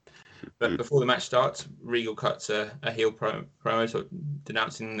 But before the match starts, Regal cuts a heel promo sort of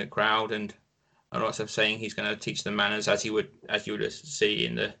denouncing the crowd and also saying he's going to teach them manners as you would see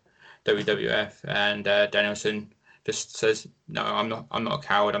in the WWF. And Danielson just says, "No, I'm not a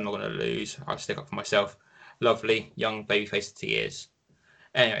coward. I'm not going to lose. I'll stick up for myself." Lovely young babyface that he is.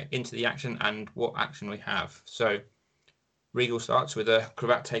 Anyway, into the action and what action we have. So Regal starts with a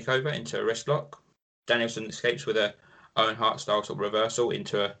cravat takeover into a wrist lock. Danielson escapes with a Owen Hart style sort of reversal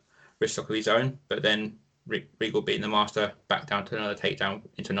into a wrist lock of his own, but then Regal beating the Master back down to another takedown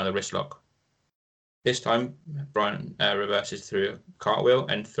into another wrist lock. This time, Bryan reverses through a cartwheel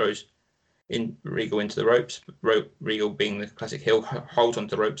and throws in Regal into the ropes. Regal, being the classic heel, holds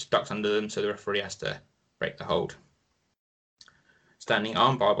onto the ropes, ducks under them, so the referee has to break the hold. Standing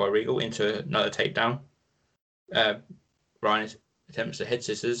armbar by Regal into another takedown. Bryan attempts to head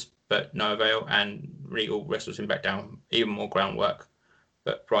scissors, but no avail, and Regal wrestles him back down. Even more groundwork,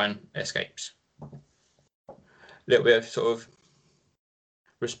 but Bryan escapes. A little bit of sort of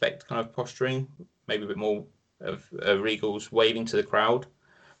respect kind of posturing, maybe a bit more of Regal's waving to the crowd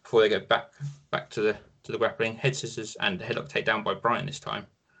before they go back to the grappling. Head scissors and headlock takedown by Bryan this time.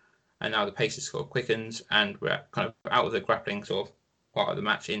 And now the pace is sort of quickens, and we're kind of out of the grappling sort of part of the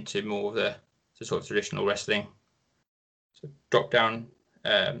match into more of the sort of traditional wrestling. So drop down,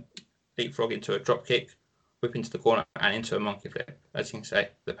 leapfrog into a drop kick, whip into the corner and into a monkey flip. As you can say,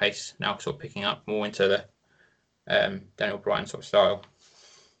 the pace now sort of picking up more into the Daniel Bryan sort of style.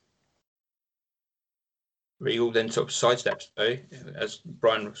 Regal then sort of sidesteps though as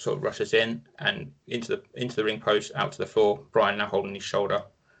Bryan sort of rushes in and into the ring post, out to the floor. Bryan now holding his shoulder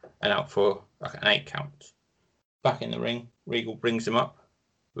and out for like an 8 count. Back in the ring, Regal brings him back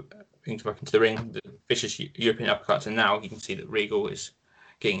into the ring. The vicious European uppercuts, and now you can see that Regal is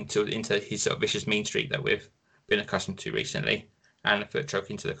getting into his sort of vicious mean streak that we've been accustomed to recently, and a foot choke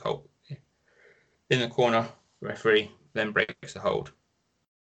into the Colt. In the corner, referee then breaks the hold.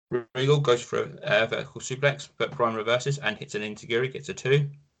 Regal goes for a vertical suplex, but Bryan reverses and hits an enziguri, gets a 2.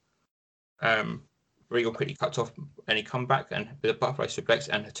 Regal quickly cuts off any comeback and with a butterfly suplex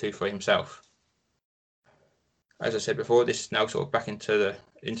and a 2 for himself. As I said before, this is now sort of back into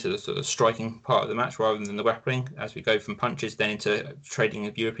the sort of striking part of the match rather than the grappling, as we go from punches then into trading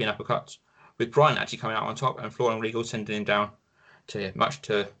of European uppercuts, with Bryan actually coming out on top and flooring Regal, sending him down, much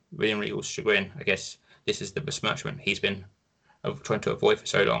to William Regal's chagrin. I guess this is the besmirchment he's been trying to avoid for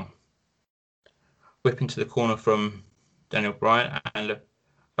so long. Whip into the corner from Daniel Bryan and a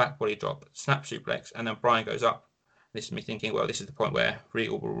back body drop, snap suplex, and then Bryan goes up. This is me thinking, well, this is the point where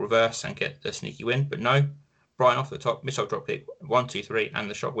Regal will reverse and get the sneaky win, but no. Bryan off the top, missile drop kick, 1, 2, 3, and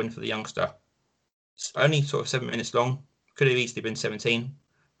the shot win for the youngster. It's only sort of 7 minutes long. Could have easily been 17.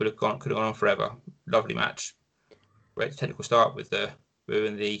 Could have gone on forever. Lovely match. Great technical start with the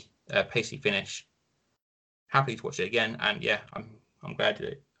pacey finish. Happy to watch it again, and yeah, I'm glad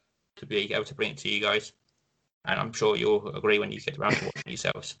to be able to bring it to you guys, and I'm sure you'll agree when you get around to watching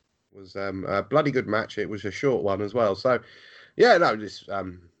yourselves. It was a bloody good match. It was a short one as well, so yeah, no, this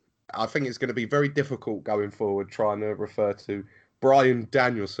I think it's going to be very difficult going forward trying to refer to Bryan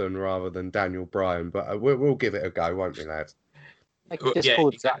Danielson rather than Daniel Bryan, but we'll give it a go, won't we, lads?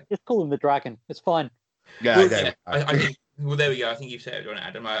 Just call him the Dragon. It's fine. Yeah, I think. Well, there we go. I think you've said it on it,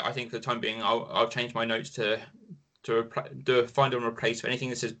 Adam. I think for the time being, I'll change my notes to find and replace for anything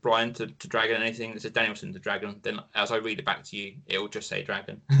that says Bryan to Dragon, and anything that says Danielson to Dragon. Then, as I read it back to you, it will just say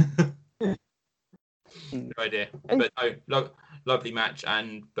Dragon. No idea, but no, lovely match,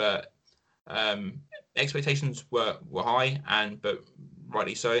 but expectations were high, but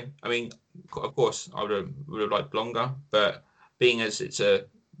rightly so. I mean, of course, I would have liked longer, but being as it's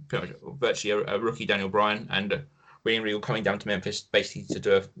pretty much virtually a rookie Daniel Bryan and William Regal coming down to Memphis basically to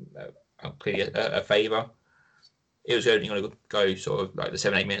do a favour, it was only going to go sort of like the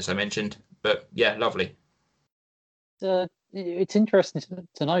 7-8 minutes I mentioned, but yeah, lovely. It's interesting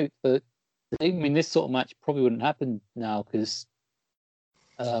to note that, I mean, this sort of match probably wouldn't happen now because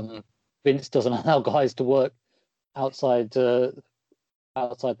Vince doesn't allow guys to work outside the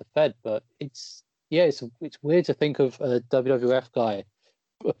Fed. But it's weird to think of a WWF guy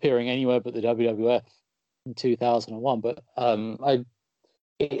appearing anywhere but the WWF in 2001. But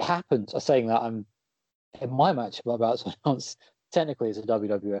it happened. I'm saying that I'm in my match about technically as a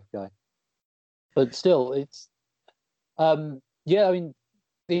WWF guy, but still, it's I mean.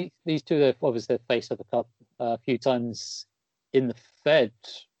 These two have obviously faced up a few times in the Fed.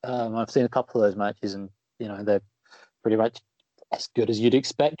 I've seen a couple of those matches, and they're pretty much as good as you'd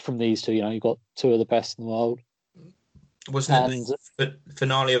expect from these two. You've got two of the best in the world. Wasn't And it the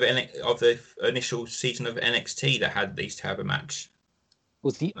finale of of the initial season of NXT that had these to have a match? I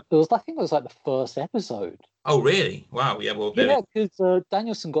think it was like the first episode. Oh, really? Wow. Yeah. Well, Yeah, because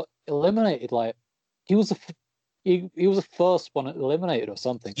Danielson got eliminated. Like he was he was the first one eliminated or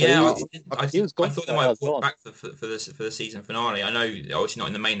something. So yeah. he was I gone thought they quite might have early brought on. back for the season finale. I know, obviously not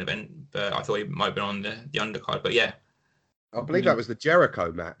in the main event, but I thought he might have been on the undercard. But yeah. I believe that was the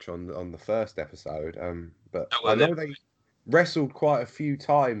Jericho match on the first episode. But Oh, I well, know they wrestled quite a few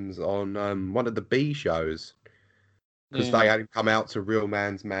times on one of the B shows because they had him come out to Real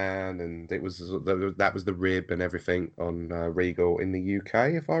Man's Man, and that was the rib and everything on Regal in the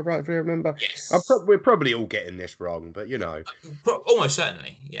UK, if I rightly remember. Yes. We're probably all getting this wrong, but you know, almost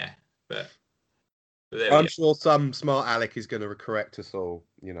certainly, yeah. But I'm sure some smart Alec is going to correct us all.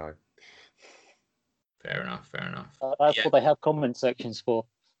 You know. Fair enough. That's what they have comment sections for.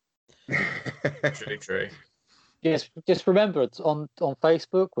 True. Yes, just remember it's on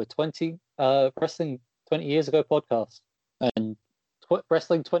Facebook. We're Wrestling 20 Years Ago podcast, and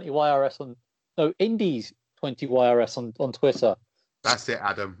Wrestling 20 YRS Indies 20 YRS on Twitter. That's it,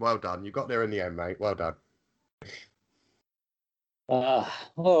 Adam. Well done. You got there in the end, mate. Well done. It's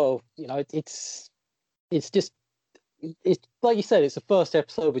like you said, it's the first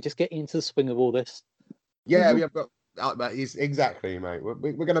episode. We're just getting into the swing of all this. Yeah, we have got. Exactly, mate. We're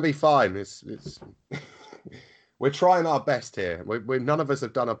going to be fine. It's we're trying our best here. We none of us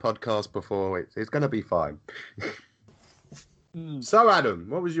have done a podcast before. It's going to be fine. So, Adam,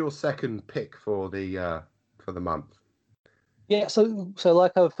 what was your second pick for the month? Yeah, so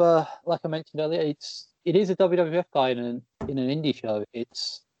like I mentioned earlier, it is a WWF guy in an indie show.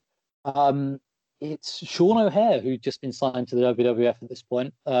 It's Sean O'Haire, who's just been signed to the WWF at this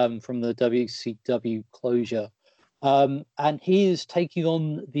point, from the WCW closure. And he is taking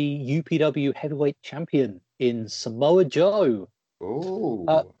on the UPW heavyweight champion in Samoa Joe.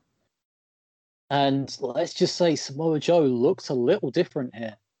 Oh. And let's just say Samoa Joe looks a little different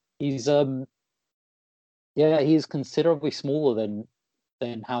here. He's he is considerably smaller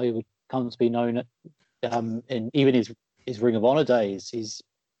than how he would come to be known in even his Ring of Honor days. He's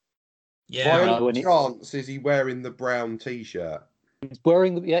by any chance is he wearing the brown t-shirt? He is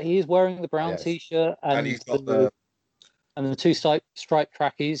wearing the brown t-shirt, and he's got the two striped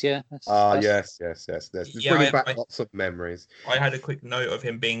trackies. Yeah. Yes. It's bringing back lots of memories. I had a quick note of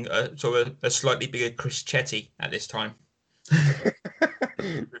him being sort of a slightly bigger Chris Chetty at this time.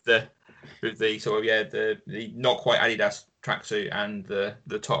 with the sort of the not quite Adidas tracksuit and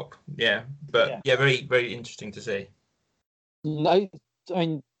the top. Yeah, but very very interesting to see. No, I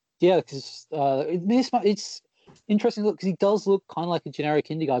mean, because it's interesting look because he does look kind of like a generic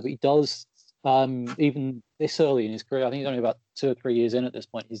indie guy, but he does even this early in his career. I think he's only about 2 or 3 years in at this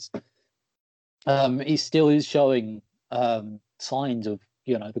point. He still is showing signs of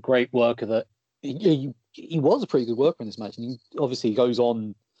the great worker that he was a pretty good worker in this match, and he obviously goes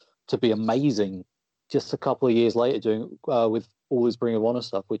on to be amazing just a couple of years later doing with all his Ring of Honor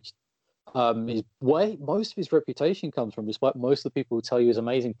stuff, which is where most of his reputation comes from, despite most of the people who tell you is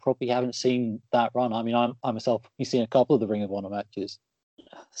amazing probably haven't seen that run. I mean, I myself, you've seen a couple of the Ring of Honor matches.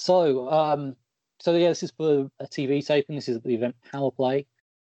 So this is for a TV taping. This is at the event Power Play.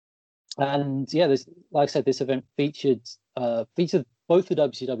 And this, like I said, this event featured both the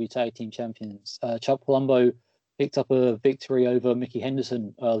WCW Tag Team Champions. Chuck Palumbo picked up a victory over Mickey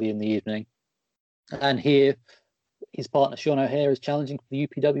Henderson early in the evening. And here, his partner Sean O'Haire is challenging for the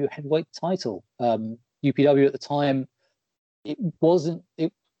UPW heavyweight title. UPW at the time, it was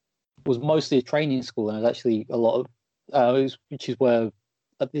mostly a training school, and it was actually a lot of, which is where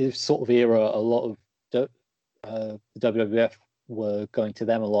at this sort of era, a lot of the WWF were going to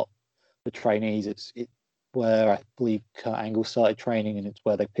them a lot. The trainees, it's where I believe Kurt Angle started training, and it's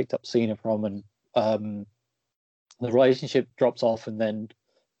where they picked up Cena from, and the relationship drops off, and then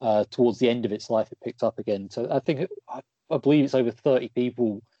towards the end of its life, it picked up again. So I believe it's over 30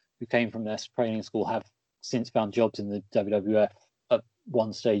 people who came from this training school have since found jobs in the WWF at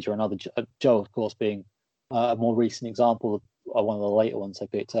one stage or another. Joe, of course, being a more recent example of one of the later ones they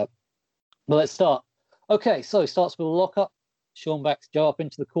picked up. But let's start. Okay, so it starts with a lockup. Sean backs Joe up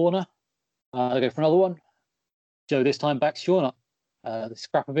into the corner. They go for another one. Joe this time backs Sean up. They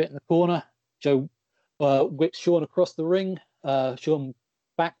scrap a bit in the corner. Joe whips Sean across the ring. Sean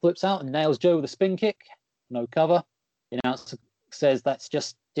backflips out and nails Joe with a spin kick. No cover. The announcer says that's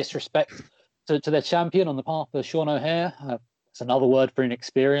just disrespect to their champion on the part of Sean O'Haire. It's another word for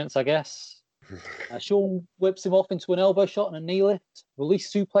inexperience, I guess. Sean whips him off into an elbow shot and a knee lift.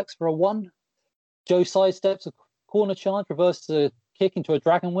 Release suplex for a 1. Joe sidesteps a corner charge, reverses a kick into a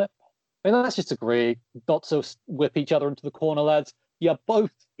dragon whip. I mean, let's just agree not to whip each other into the corner, lads. You're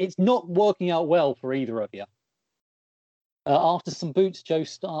both. It's not working out well for either of you. After some boots, Joe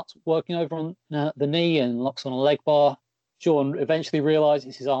starts working over on the knee and locks on a leg bar. Shawn eventually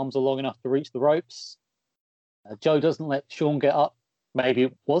realizes his arms are long enough to reach the ropes. Joe doesn't let Shawn get up. Maybe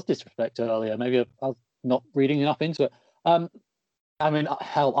it was disrespect earlier. Maybe I was not reading enough into it. I mean,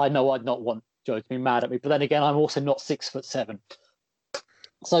 hell, I know I'd not want Joe to be mad at me, but then again, I'm also not 6'7".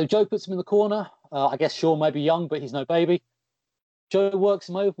 So Joe puts him in the corner. I guess Shawn may be young, but he's no baby. Joe works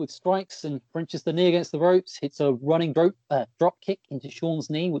him over with strikes and Frenches the knee against the ropes, hits a running drop kick into Shawn's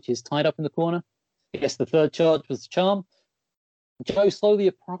knee, which is tied up in the corner. I guess the third charge was the charm. Joe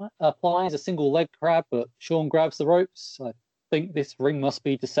slowly applies a single leg grab, but Shawn grabs the ropes. I think this ring must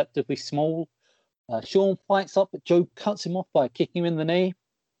be deceptively small. Shawn fights up, but Joe cuts him off by kicking him in the knee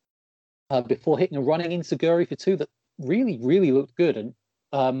before hitting a running enziguri for two that really, really looked good. And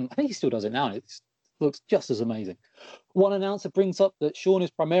I think he still does it now, and it looks just as amazing. One announcer brings up that Shawn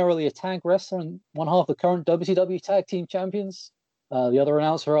is primarily a tag wrestler and one half the current WCW Tag Team Champions. The other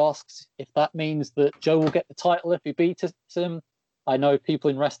announcer asks if that means that Joe will get the title if he beats him. I know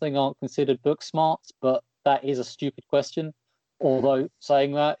people in wrestling aren't considered book smarts, but that is a stupid question. Although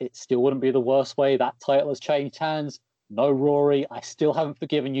saying that, it still wouldn't be the worst way that title has changed hands. No, Rory, I still haven't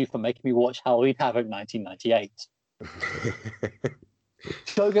forgiven you for making me watch Halloween Havoc 1998.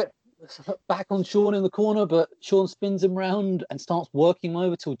 Joe gets back on Shawn in the corner, but Shawn spins him round and starts working him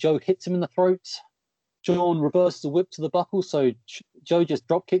over till Joe hits him in the throat. Shawn reverses a whip to the buckle, so Joe just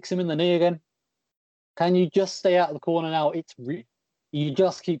drop kicks him in the knee again. Can you just stay out of the corner now? You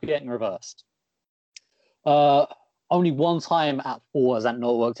just keep getting reversed. Only one time at 4 has that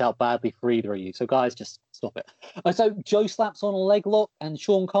not worked out badly for either of you. So guys, just stop it. So Joe slaps on a leg lock and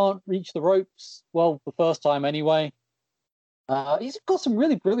Shawn can't reach the ropes. Well, the first time anyway. He's got some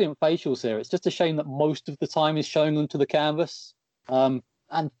really brilliant facials here. It's just a shame that most of the time he's showing them to the canvas. And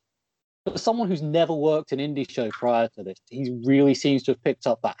for someone who's never worked an indie show prior to this, he really seems to have picked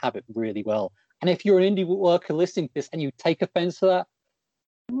up that habit really well. And if you're an indie worker listening to this and you take offense to that,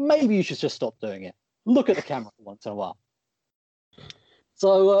 maybe you should just stop doing it. Look at the camera for once in a while.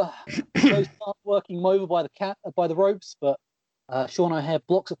 So Joe starts working him over by the ropes, but Shawn O'Haire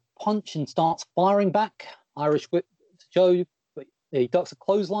blocks a punch and starts firing back. Irish whip to Joe, but he ducks a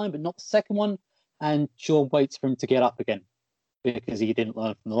clothesline, but not the second one. And Shawn waits for him to get up again because he didn't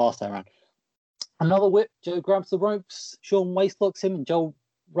learn from the last time around. Another whip. Joe grabs the ropes. Shawn waist locks him, and Joe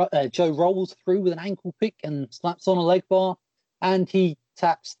rolls through with an ankle pick and slaps on a leg bar. And he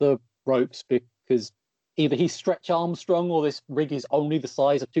taps the ropes because either he's Stretch Armstrong or this rig is only the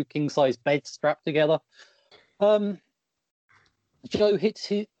size of 2 king-size beds strapped together. Shawn hits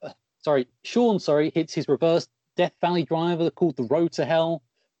his reverse Death Valley driver called the Road to Hell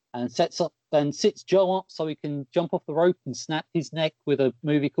and sits Joe up so he can jump off the rope and snap his neck with a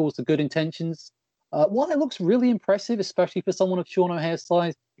move he calls The Good Intentions. While it looks really impressive, especially for someone of Shawn O'Haire's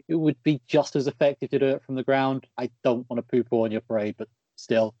size, it would be just as effective to do it from the ground. I don't want to poo-poo on your parade, but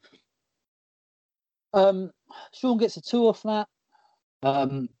still. Shawn gets a 2 off that.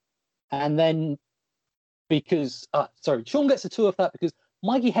 And then Shawn gets a 2 off that because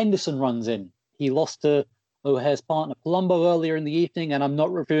Mikey Henderson runs in. He lost to O'Haire's partner Palumbo earlier in the evening, and I'm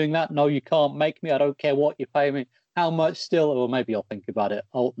not reviewing that. No, you can't make me. I don't care what you pay me. How much still? Or maybe I'll think about it.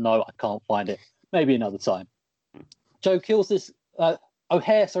 Oh, no, I can't find it. Maybe another time.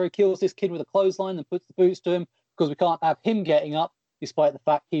 O'Haire kills this kid with a clothesline and puts the boots to him because we can't have him getting up, despite the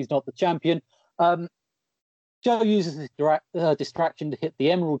fact he's not the champion. Joe uses his distraction to hit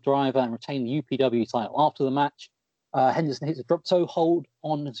the Emerald Driver and retain the UPW title after the match. Henderson hits a drop toe hold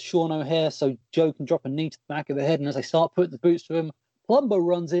on Shawn O'Haire so Joe can drop a knee to the back of the head, and as they start putting the boots to him, Palumbo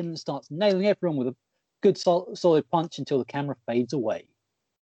runs in and starts nailing everyone with a good solid punch until the camera fades away.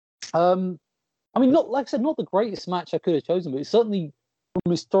 I mean, not the greatest match I could have chosen, but it's certainly,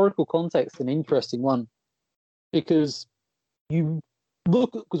 from historical context, an interesting one. Because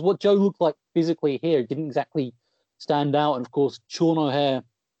what Joe looked like physically here didn't exactly stand out. And of course, Shawn O'Haire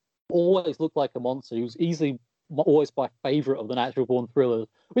always looked like a monster. He was always my favourite of the Natural Born Thrillers,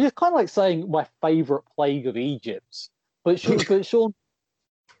 which is kind of like saying my favourite Plague of Egypt. But Shawn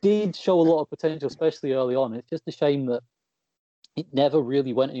did show a lot of potential, especially early on. It's just a shame that it never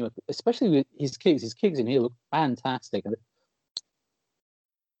really went anywhere, especially with his kicks. His kicks in here look fantastic.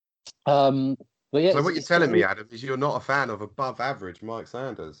 But yeah, so what you're telling me, Adam, is you're not a fan of above average Mike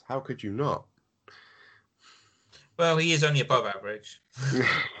Sanders. How could you not? Well, he is only above average.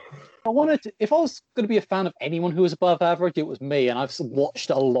 If I was going to be a fan of anyone who was above average, it was me, and I've watched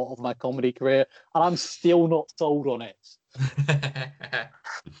a lot of my comedy career, and I'm still not sold on it.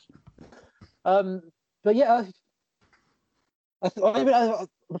 But yeah, the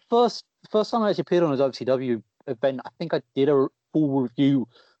first time I actually appeared on a WCW event, I think I did a full review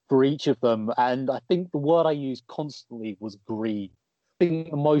for each of them, and I think the word I used constantly was greed. I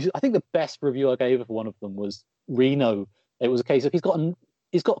think the best review I gave of one of them was Reno. It was a case of he's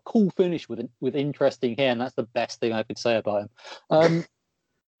got a cool finish with interesting hair, and that's the best thing I could say about him.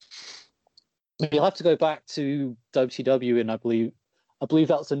 You'll have to go back to WCW, and I believe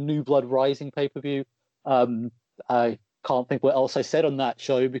that was a New Blood Rising pay-per-view. I can't think what else I said on that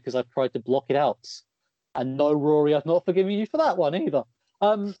show because I've tried to block it out. And no, Rory, I've not forgiven you for that one either.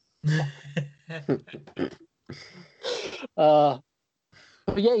 But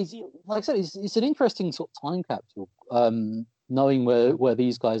yeah, like I said, it's an interesting sort of time capsule. Knowing where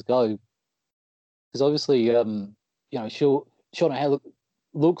these guys go, because obviously, Sean O'Haire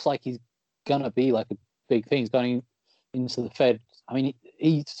looks like he's gonna be like a big thing. He's going into the Fed. I mean,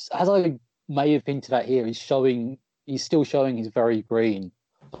 he's, as I may have hinted at here, he's still showing he's very green,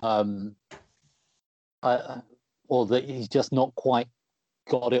 or that he's just not quite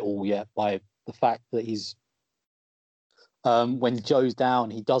got it all yet by the fact that he's when Joe's down,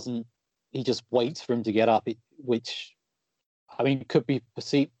 he just waits for him to get up, which I mean could be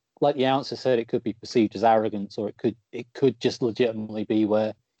perceived, like the announcer said, it could be perceived as arrogance, or it could just legitimately be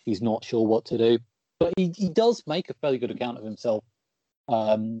where he's not sure what to do. But he does make a fairly good account of himself.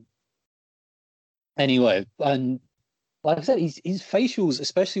 Anyway, and like I said, his facials,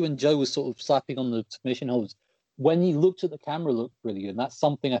 especially when Joe was sort of slapping on the submission holds, when he looked at the camera, looked really good. And that's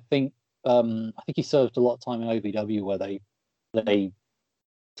something I think he served a lot of time in OVW where they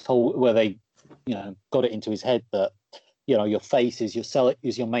got it into his head that your face is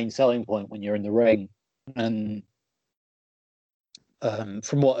your main selling point when you're in the ring. And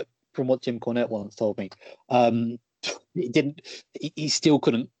from what Jim Cornette once told me, he still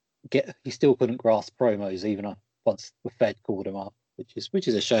couldn't grasp promos even once the Fed called him up, which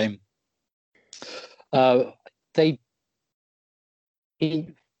is a shame. He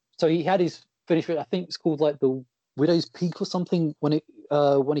had his finish. I think it's called like the Widow's Peak or something when he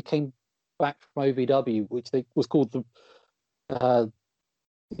came back from OVW, which was called the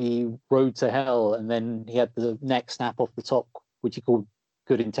Road to Hell, and then he had the neck snap off the top, which he called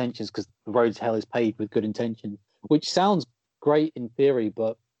Good Intentions, because the Road to Hell is paved with good intentions, which sounds great in theory,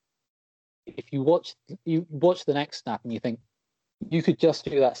 but if you watch the neck snap and you think you could just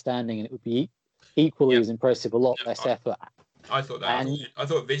do that standing and it would be equally as impressive, a lot less effort. I thought that. I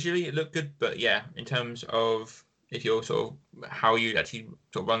thought visually it looked good, but yeah, in terms of if you're sort of how you actually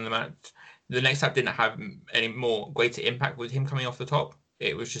sort of run the match, the neck snap didn't have any more greater impact with him coming off the top.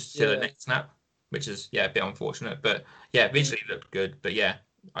 It was just still a neck snap, which is a bit unfortunate. But yeah, visually it looked good. But yeah,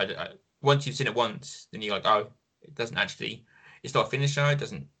 I once you've seen it once, then you're like, oh, it doesn't actually. It's not a finisher. It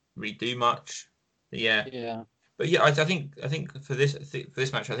doesn't really do much. But yeah. But yeah, I think for this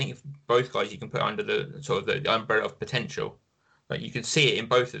match, I think if both guys you can put under the sort of the umbrella of potential. Like you can see it in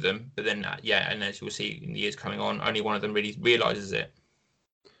both of them, but then and as you'll see in the years coming on, only one of them really realizes it.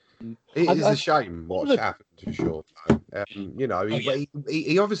 It is a shame what's happened to Sean.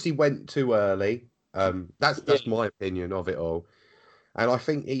 He obviously went too early. That's my opinion of it all, and I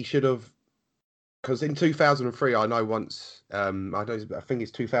think he should have. Because in 2003, I know once, I think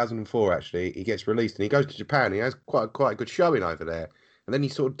it's 2004 actually, he gets released and he goes to Japan. He has quite a good showing over there, and then he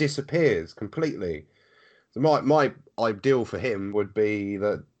sort of disappears completely. So my ideal for him would be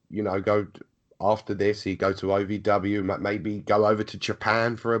that go after this, he go to OVW, maybe go over to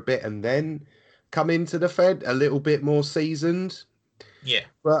Japan for a bit, and then come into the Fed a little bit more seasoned. Yeah,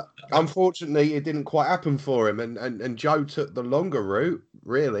 but unfortunately, it didn't quite happen for him, and Joe took the longer route.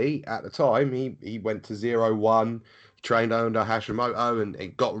 Really, at the time, he went to 0-1, trained under Hashimoto, and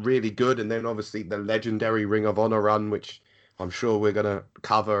it got really good. And then obviously the legendary Ring of Honor run, which I'm sure we're gonna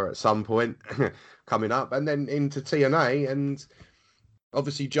cover at some point coming up, and then into TNA, and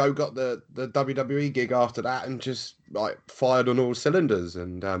obviously Joe got the WWE gig after that, and just like fired on all cylinders.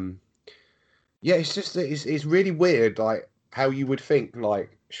 And it's really weird, like how you would think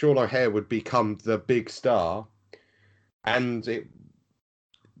like Sean O'Haire would become the big star, and it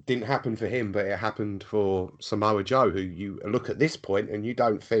didn't happen for him, but it happened for Samoa Joe, who you look at this point and you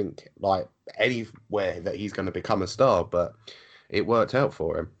don't think like anywhere that he's going to become a star, but it worked out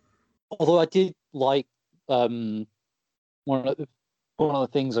for him. Although I did like one of the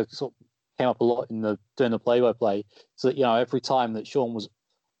things that sort of came up a lot during the play-by-play, so that every time that Sean was,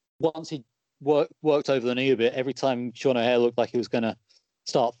 once he worked over the knee a bit, every time Sean O'Haire looked like he was going to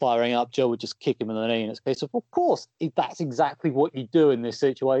start firing up, Joe would just kick him in the knee. And it's a case of course, that's exactly what you do in this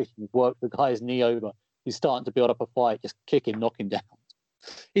situation. You work the guy's knee over. He's starting to build up a fight. Just kick him, knock him down.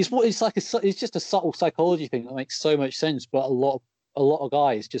 it's just a subtle psychology thing that makes so much sense, but a lot of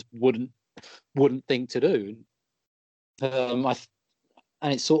guys just wouldn't think to do. And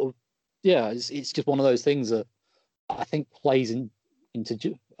it's sort of it's just one of those things that I think plays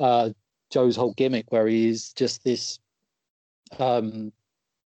into Joe's whole gimmick, where he is just this killing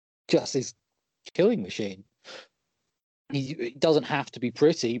machine. It doesn't have to be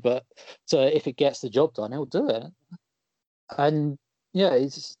pretty, but if it gets the job done, he'll do it. And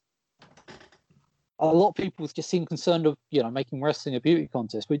it's a lot of people just seem concerned of making wrestling a beauty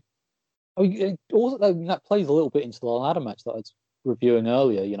contest. But also that plays a little bit into the ladder match that I was reviewing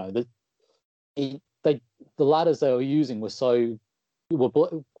earlier. The ladders they were using were so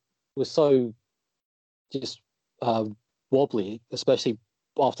just wobbly, especially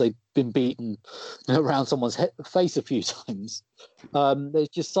after they've been beaten around someone's face a few times. There's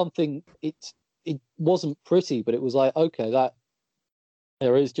just something. It wasn't pretty, but it was like, okay, that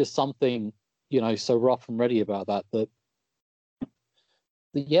there is just something so rough and ready about that.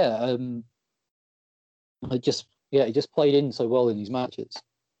 It just played in so well in these matches.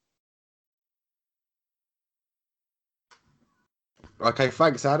 Okay,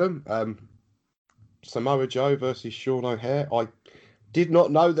 thanks, Adam. Samoa Joe versus Sean O'Haire. I did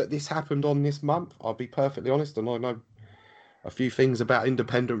not know that this happened on this month. I'll be perfectly honest, and I know a few things about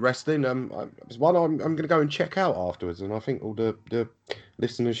independent wrestling. It's one I'm going to go and check out afterwards, and I think all the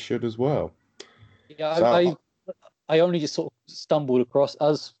listeners should as well. Yeah, so, I only just sort of stumbled across it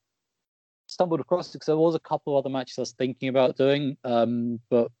because there was a couple of other matches I was thinking about doing,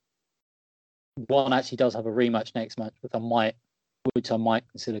 but one actually does have a rematch next match, which I might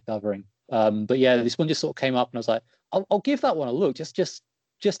consider covering. But yeah, this one just sort of came up, and I was like, I'll give that one a look, just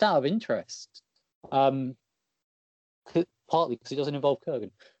out of interest. Partly because it doesn't involve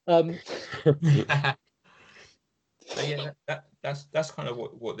Kurgan. So yeah, that's kind of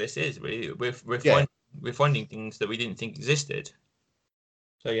what this is. Really, we're finding things that we didn't think existed.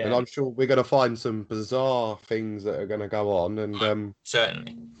 So yeah, and I'm sure we're going to find some bizarre things that are going to go on, and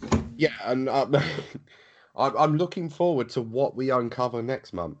certainly. Yeah, and I'm looking forward to what we uncover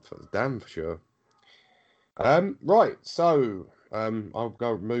next month. That's damn for sure. Right, so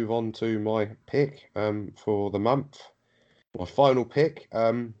I'll move on to my pick for the month. My final pick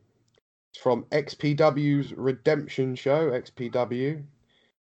from XPW's Redemption Show. XPW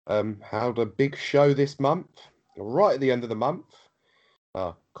held a big show this month, right at the end of the month,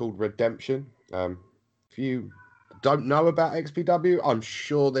 called Redemption. If you don't know about XPW, I'm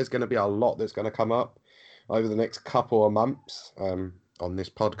sure there's going to be a lot that's going to come up over the next couple of months on this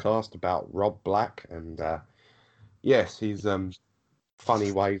podcast about Rob Black and yes, his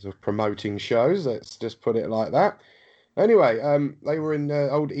funny ways of promoting shows. Let's just put it like that. Anyway, they were in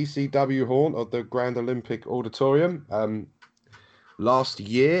the old ECW haunt of the Grand Olympic Auditorium last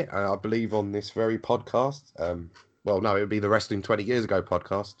year, I believe, on this very podcast. Well, no, it would be the Wrestling 20 Years Ago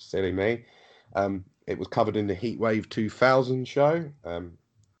podcast. Silly me. It was covered in the Heatwave 2000 show.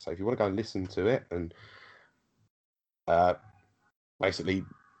 So if you want to go and listen to it and basically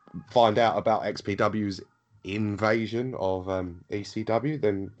find out about XPW's invasion of ECW,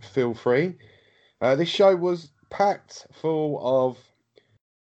 then feel free. This show was packed full of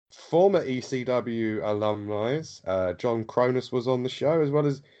former ECW alumni. John Cronus was on the show, as well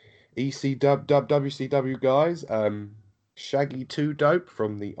as WCW guys. Shaggy 2 Dope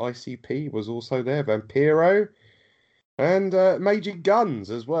from the ICP was also there. Vampiro and Major Guns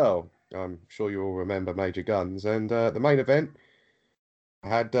as well. I'm sure you all remember Major Guns. And the main event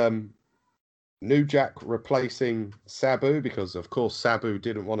had New Jack replacing Sabu, because of course Sabu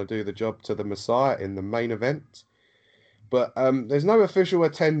didn't want to do the job to the Messiah in the main event. But there's no official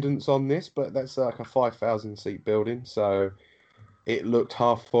attendance on this, but that's like a 5,000 seat building, so it looked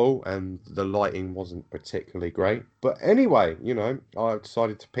half full and the lighting wasn't particularly great. But anyway, I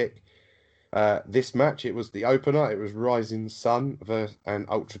decided to pick this match. It was the opener. It was Rising Sun and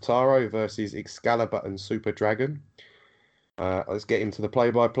Ultra Taro versus Excalibur and Super Dragon. Let's get into the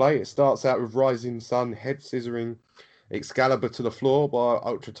play-by-play. It starts out with Rising Sun head scissoring Excalibur to the floor, while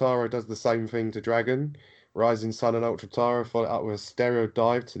Ultra Taro does the same thing to Dragon. Rising Sun and Ultra Taro follow up with a stereo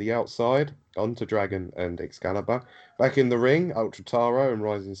dive to the outside onto Dragon and Excalibur. Back in the ring, Ultra Taro and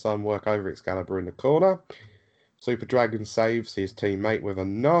Rising Sun work over Excalibur in the corner. Super Dragon saves his teammate with a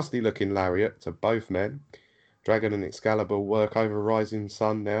nasty-looking lariat to both men. Dragon and Excalibur work over Rising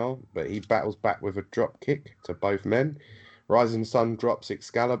Sun now, but he battles back with a drop kick to both men. Rising Sun drops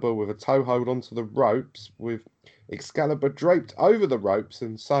Excalibur with a toe hold onto the ropes, with Excalibur draped over the ropes,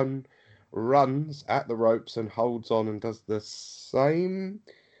 and Sun runs at the ropes and holds on and does the same.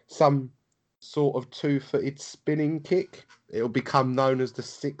 Some sort of two-footed spinning kick. It'll become known as the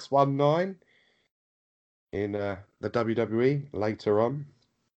 619 in the WWE later on.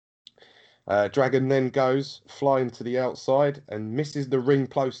 Dragon then goes flying to the outside and misses the ring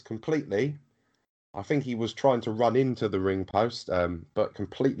post completely. I think he was trying to run into the ring post, but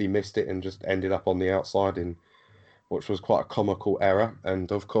completely missed it and just ended up on the outside, which was quite a comical error.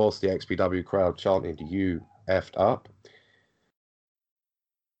 And of course, the XPW crowd chanted, "You effed up."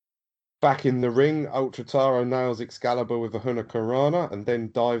 Back in the ring, Ultra Taro nails Excalibur with a Hurricanrana and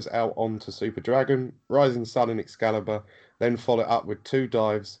then dives out onto Super Dragon. Rising Sun and Excalibur then follow up with 2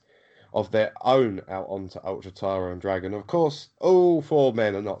 dives of their own out onto Ultra Taro and Dragon. Of course, all 4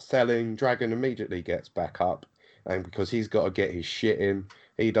 men are not selling. Dragon immediately gets back up, and because he's got to get his shit in,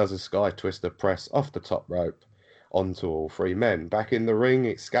 he does a Sky Twister press off the top rope onto all 3 men. Back in the ring,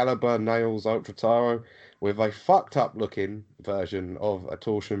 Excalibur nails Ultra Taro with a fucked up looking version of a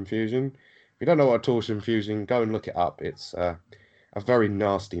torsion fusion. If you don't know what a torsion fusion, go and look it up. It's a very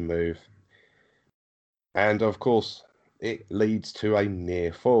nasty move. And of course, it leads to a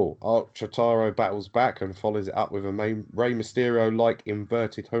near fall. Ultra Taro battles back and follows it up with a Rey Mysterio-like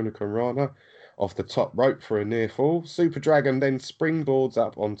inverted Hurricanrana off the top rope for a near fall. Super Dragon then springboards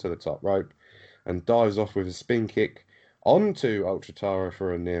up onto the top rope and dives off with a spin kick onto Ultra Taro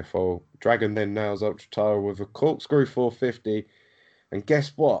for a near fall. Dragon then nails Ultra Taro with a corkscrew 450, and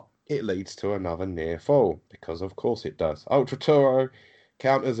guess what? It leads to another near fall, because of course it does. Ultra Taro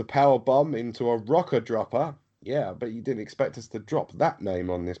counters a power bomb into a rocker dropper. Yeah, but you didn't expect us to drop that name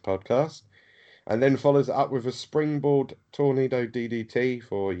on this podcast. And then follows it up with a springboard tornado DDT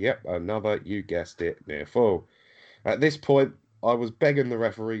for, yep, another, you guessed it, near fall. At this point, I was begging the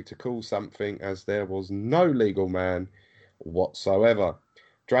referee to call something, as there was no legal man whatsoever.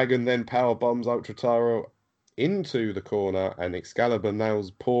 Dragon then power bombs Ultra Taro into the corner, and Excalibur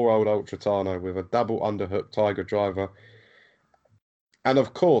nails poor old Ultra Taro with a double underhook Tiger Driver. And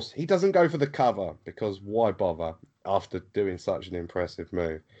of course, he doesn't go for the cover, because why bother after doing such an impressive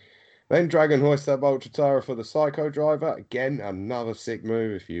move? Then Dragon hoists up Ultra Taro for the Psycho Driver. Again, another sick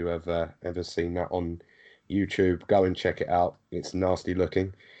move. If you have ever seen that on YouTube, go and check it out. It's nasty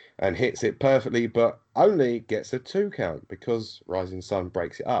looking. And hits it perfectly, but only gets a 2 count because Rising Sun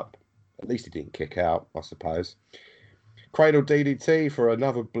breaks it up. At least he didn't kick out, I suppose. Cradle DDT for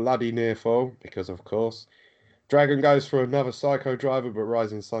another bloody near fall, because of course. Dragon goes for another Psycho Driver, but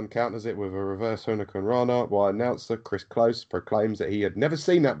Rising Sun counters it with a reverse Hurricanrana, while announcer Chris Close proclaims that he had never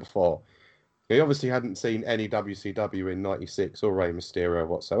seen that before. He obviously hadn't seen any WCW in '96 or Rey Mysterio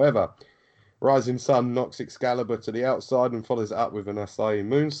whatsoever. Rising Sun knocks Excalibur to the outside and follows it up with an Asai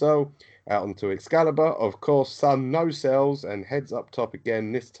Moonsault out onto Excalibur. Of course, Sun no-sells and heads up top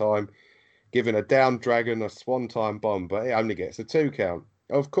again, this time giving a down Dragon a swan-time bomb, but it only gets a 2 count.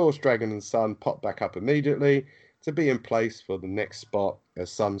 Of course, Dragon and Sun pop back up immediately to be in place for the next spot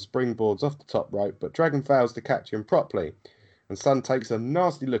as Sun springboards off the top rope, but Dragon fails to catch him properly, and Sun takes a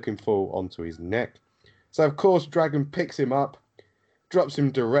nasty-looking fall onto his neck. So, of course, Dragon picks him up, drops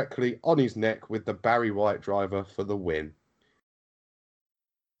him directly on his neck with the Barry White driver for the win.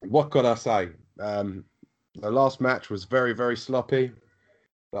 What could I say? The last match was very, very sloppy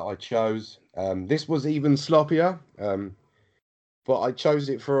that I chose. This was even sloppier, but I chose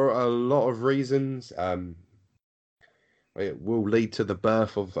it for a lot of reasons. It will lead to the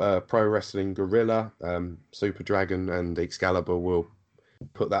birth of Pro Wrestling Guerrilla. Super Dragon and Excalibur will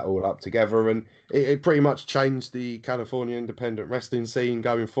put that all up together, and it pretty much changed the California independent wrestling scene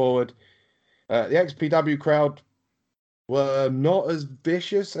going forward. The XPW crowd were not as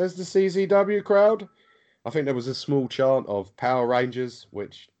vicious as the CZW crowd. I think there was a small chant of Power Rangers,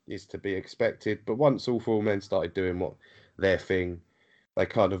 which is to be expected, but once all 4 men started doing what their thing, they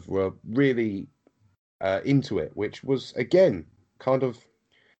kind of were really into it, which was, again, kind of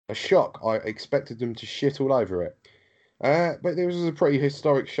a shock. I expected them to shit all over it. But it was a pretty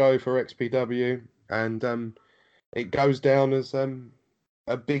historic show for XPW, and it goes down as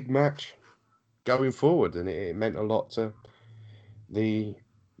a big match going forward, and it meant a lot to the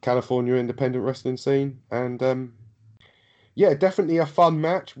California independent wrestling scene. And yeah, definitely a fun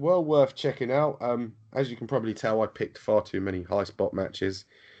match, well worth checking out. As you can probably tell, I picked far too many high spot matches.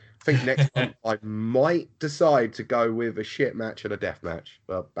 I think next time I might decide to go with a shit match and a death match.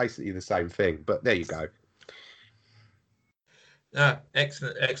 Well, basically the same thing, but there you go.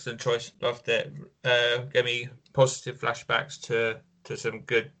 Excellent choice. Loved it. Gave me positive flashbacks to some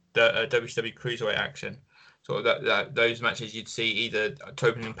good WCW Cruiserweight action. Sort of those matches you'd see either at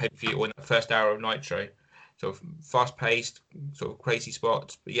opening pay-per-view or in the first hour of Nitro. Sort of fast-paced, sort of crazy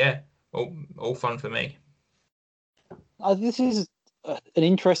spots. But yeah, all fun for me. This is an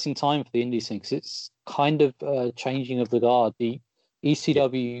interesting time for the indie scene because it's kind of changing of the guard. The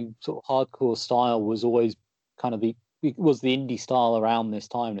ECW sort of hardcore style was always kind of the indie style around this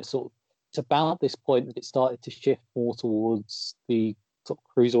time. And it's about this point that it started to shift more towards the sort of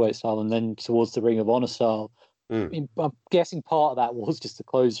cruiserweight style and then towards the Ring of Honor style. I'm guessing part of that was just the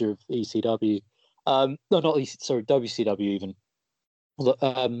closure of ECW. No, not WCW even.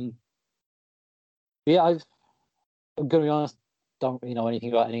 Yeah, I'm going to be honest. Don't really know anything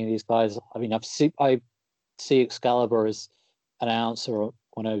about any of these guys. I mean, I see Excalibur as an announcer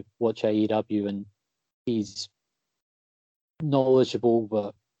when I watch AEW, and he's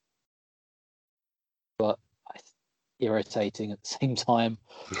knowledgeable, but irritating at the same time.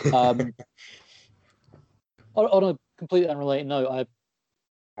 On a completely unrelated note, I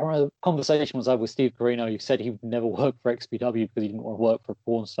remember the conversation was I had with Steve Corino. He said he would never work for XPW because he didn't want to work for a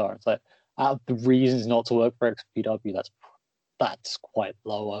porn star. It's like, out of the reasons not to work for XPW, that's quite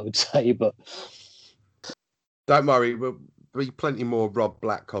low, I would say. But don't worry, we'll be plenty more Rob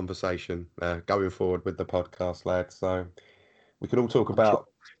Black conversation going forward with the podcast, lads. So we can all talk about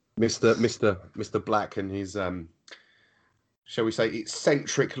Mr. Black and his shall we say,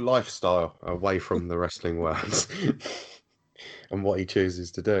 eccentric lifestyle away from the wrestling world and what he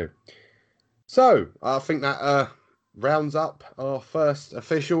chooses to do. So I think that rounds up our first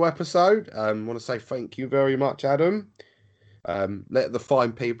official episode. I want to say thank you very much, Adam. Let the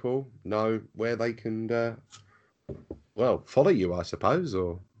fine people know where they can, follow you, I suppose,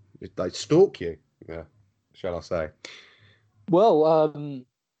 or if they stalk you, shall I say. Well,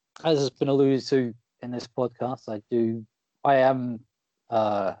 as has been alluded to in this podcast, I am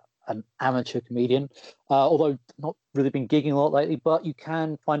an amateur comedian, although not really been gigging a lot lately, but you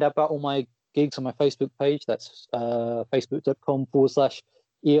can find out about all my gigs on my Facebook page. That's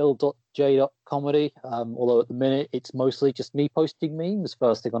facebook.com/el.j.comedy. Although at the minute it's mostly just me posting memes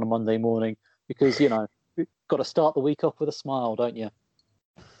first thing on a Monday morning because, you've got to start the week off with a smile, don't you?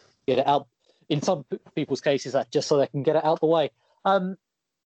 Get it out. In some people's cases, that's just so they can get it out the way.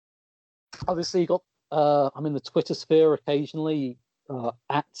 Obviously, I'm in the Twitter sphere occasionally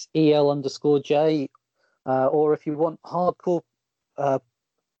at EL_J, or if you want hardcore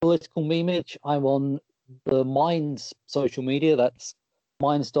political memeage, I'm on the Minds social media. That's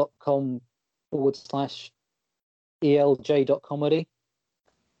minds.com/ELJ.comedy.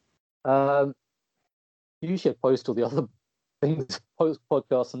 Usually I post all the other things,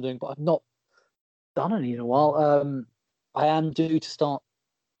 podcasts I'm doing, but I've not done any in a while. I am due to start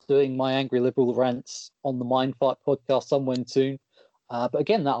doing my Angry Liberal rants on the Mindfight podcast somewhere soon. But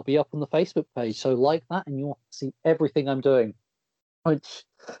again, that'll be up on the Facebook page. So like that, and you'll see everything I'm doing, which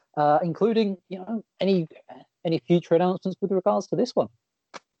including any future announcements with regards to this one.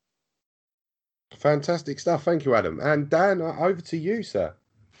 Fantastic stuff. Thank you, Adam. And Dan, over to you, sir.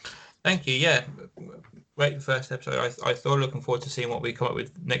 Thank you. Yeah, great first episode. I thought looking forward to seeing what we come up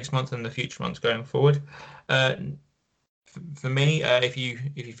with next month and the future months going forward. For me, if you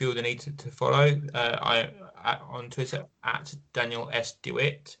feel the need to follow, I on Twitter at Daniel S.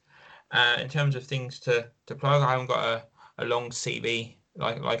 DeWitt. In terms of things to plug, I haven't got a long CV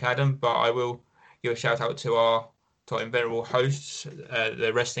like Adam, but I will give a shout out to our venerable hosts,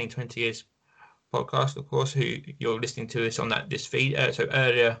 the Wrestling 20 Years podcast, of course, who you're listening to this on this feed. So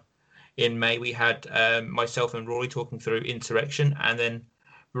earlier in May, we had myself and Rory talking through Insurrection, and then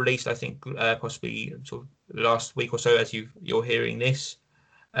released, I think, possibly sort of last week or so, as you're hearing this.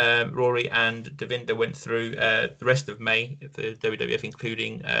 Rory and Devinda went through the rest of May for WWF,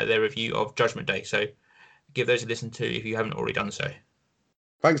 including their review of Judgment Day. So give those a listen to if you haven't already done so.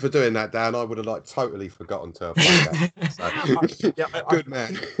 Thanks for doing that, Dan. I would have totally forgotten to have done that. So, good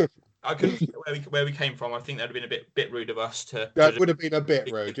man. I couldn't forget where we came from. I think that would have been a bit rude of us to. That would have been a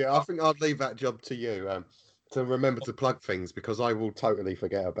bit rude. Yeah, I think I'd leave that job to you to remember to plug things because I will totally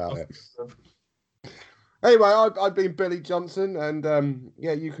forget about it. Anyway, I've been Billy Johnson, and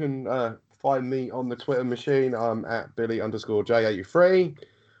you can find me on the Twitter machine. I'm at Billy_J83,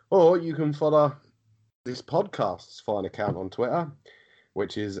 or you can follow this podcast's fine account on Twitter,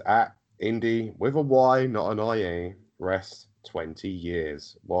 which is at Indie with a Y, not an IE, Rest 20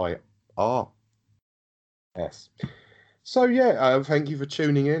 Years. YRS. So thank you for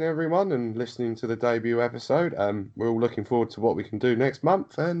tuning in, everyone, and listening to the debut episode. We're all looking forward to what we can do next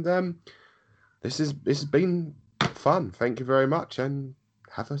month, and this has been fun. Thank you very much, and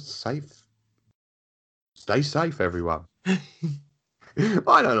stay safe, everyone.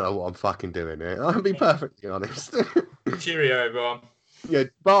 I don't know what I'm fucking doing here. I'll be perfectly honest. Cheerio, everyone. Yeah,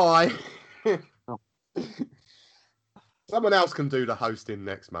 bye. Someone else can do the hosting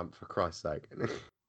next month, for Christ's sake.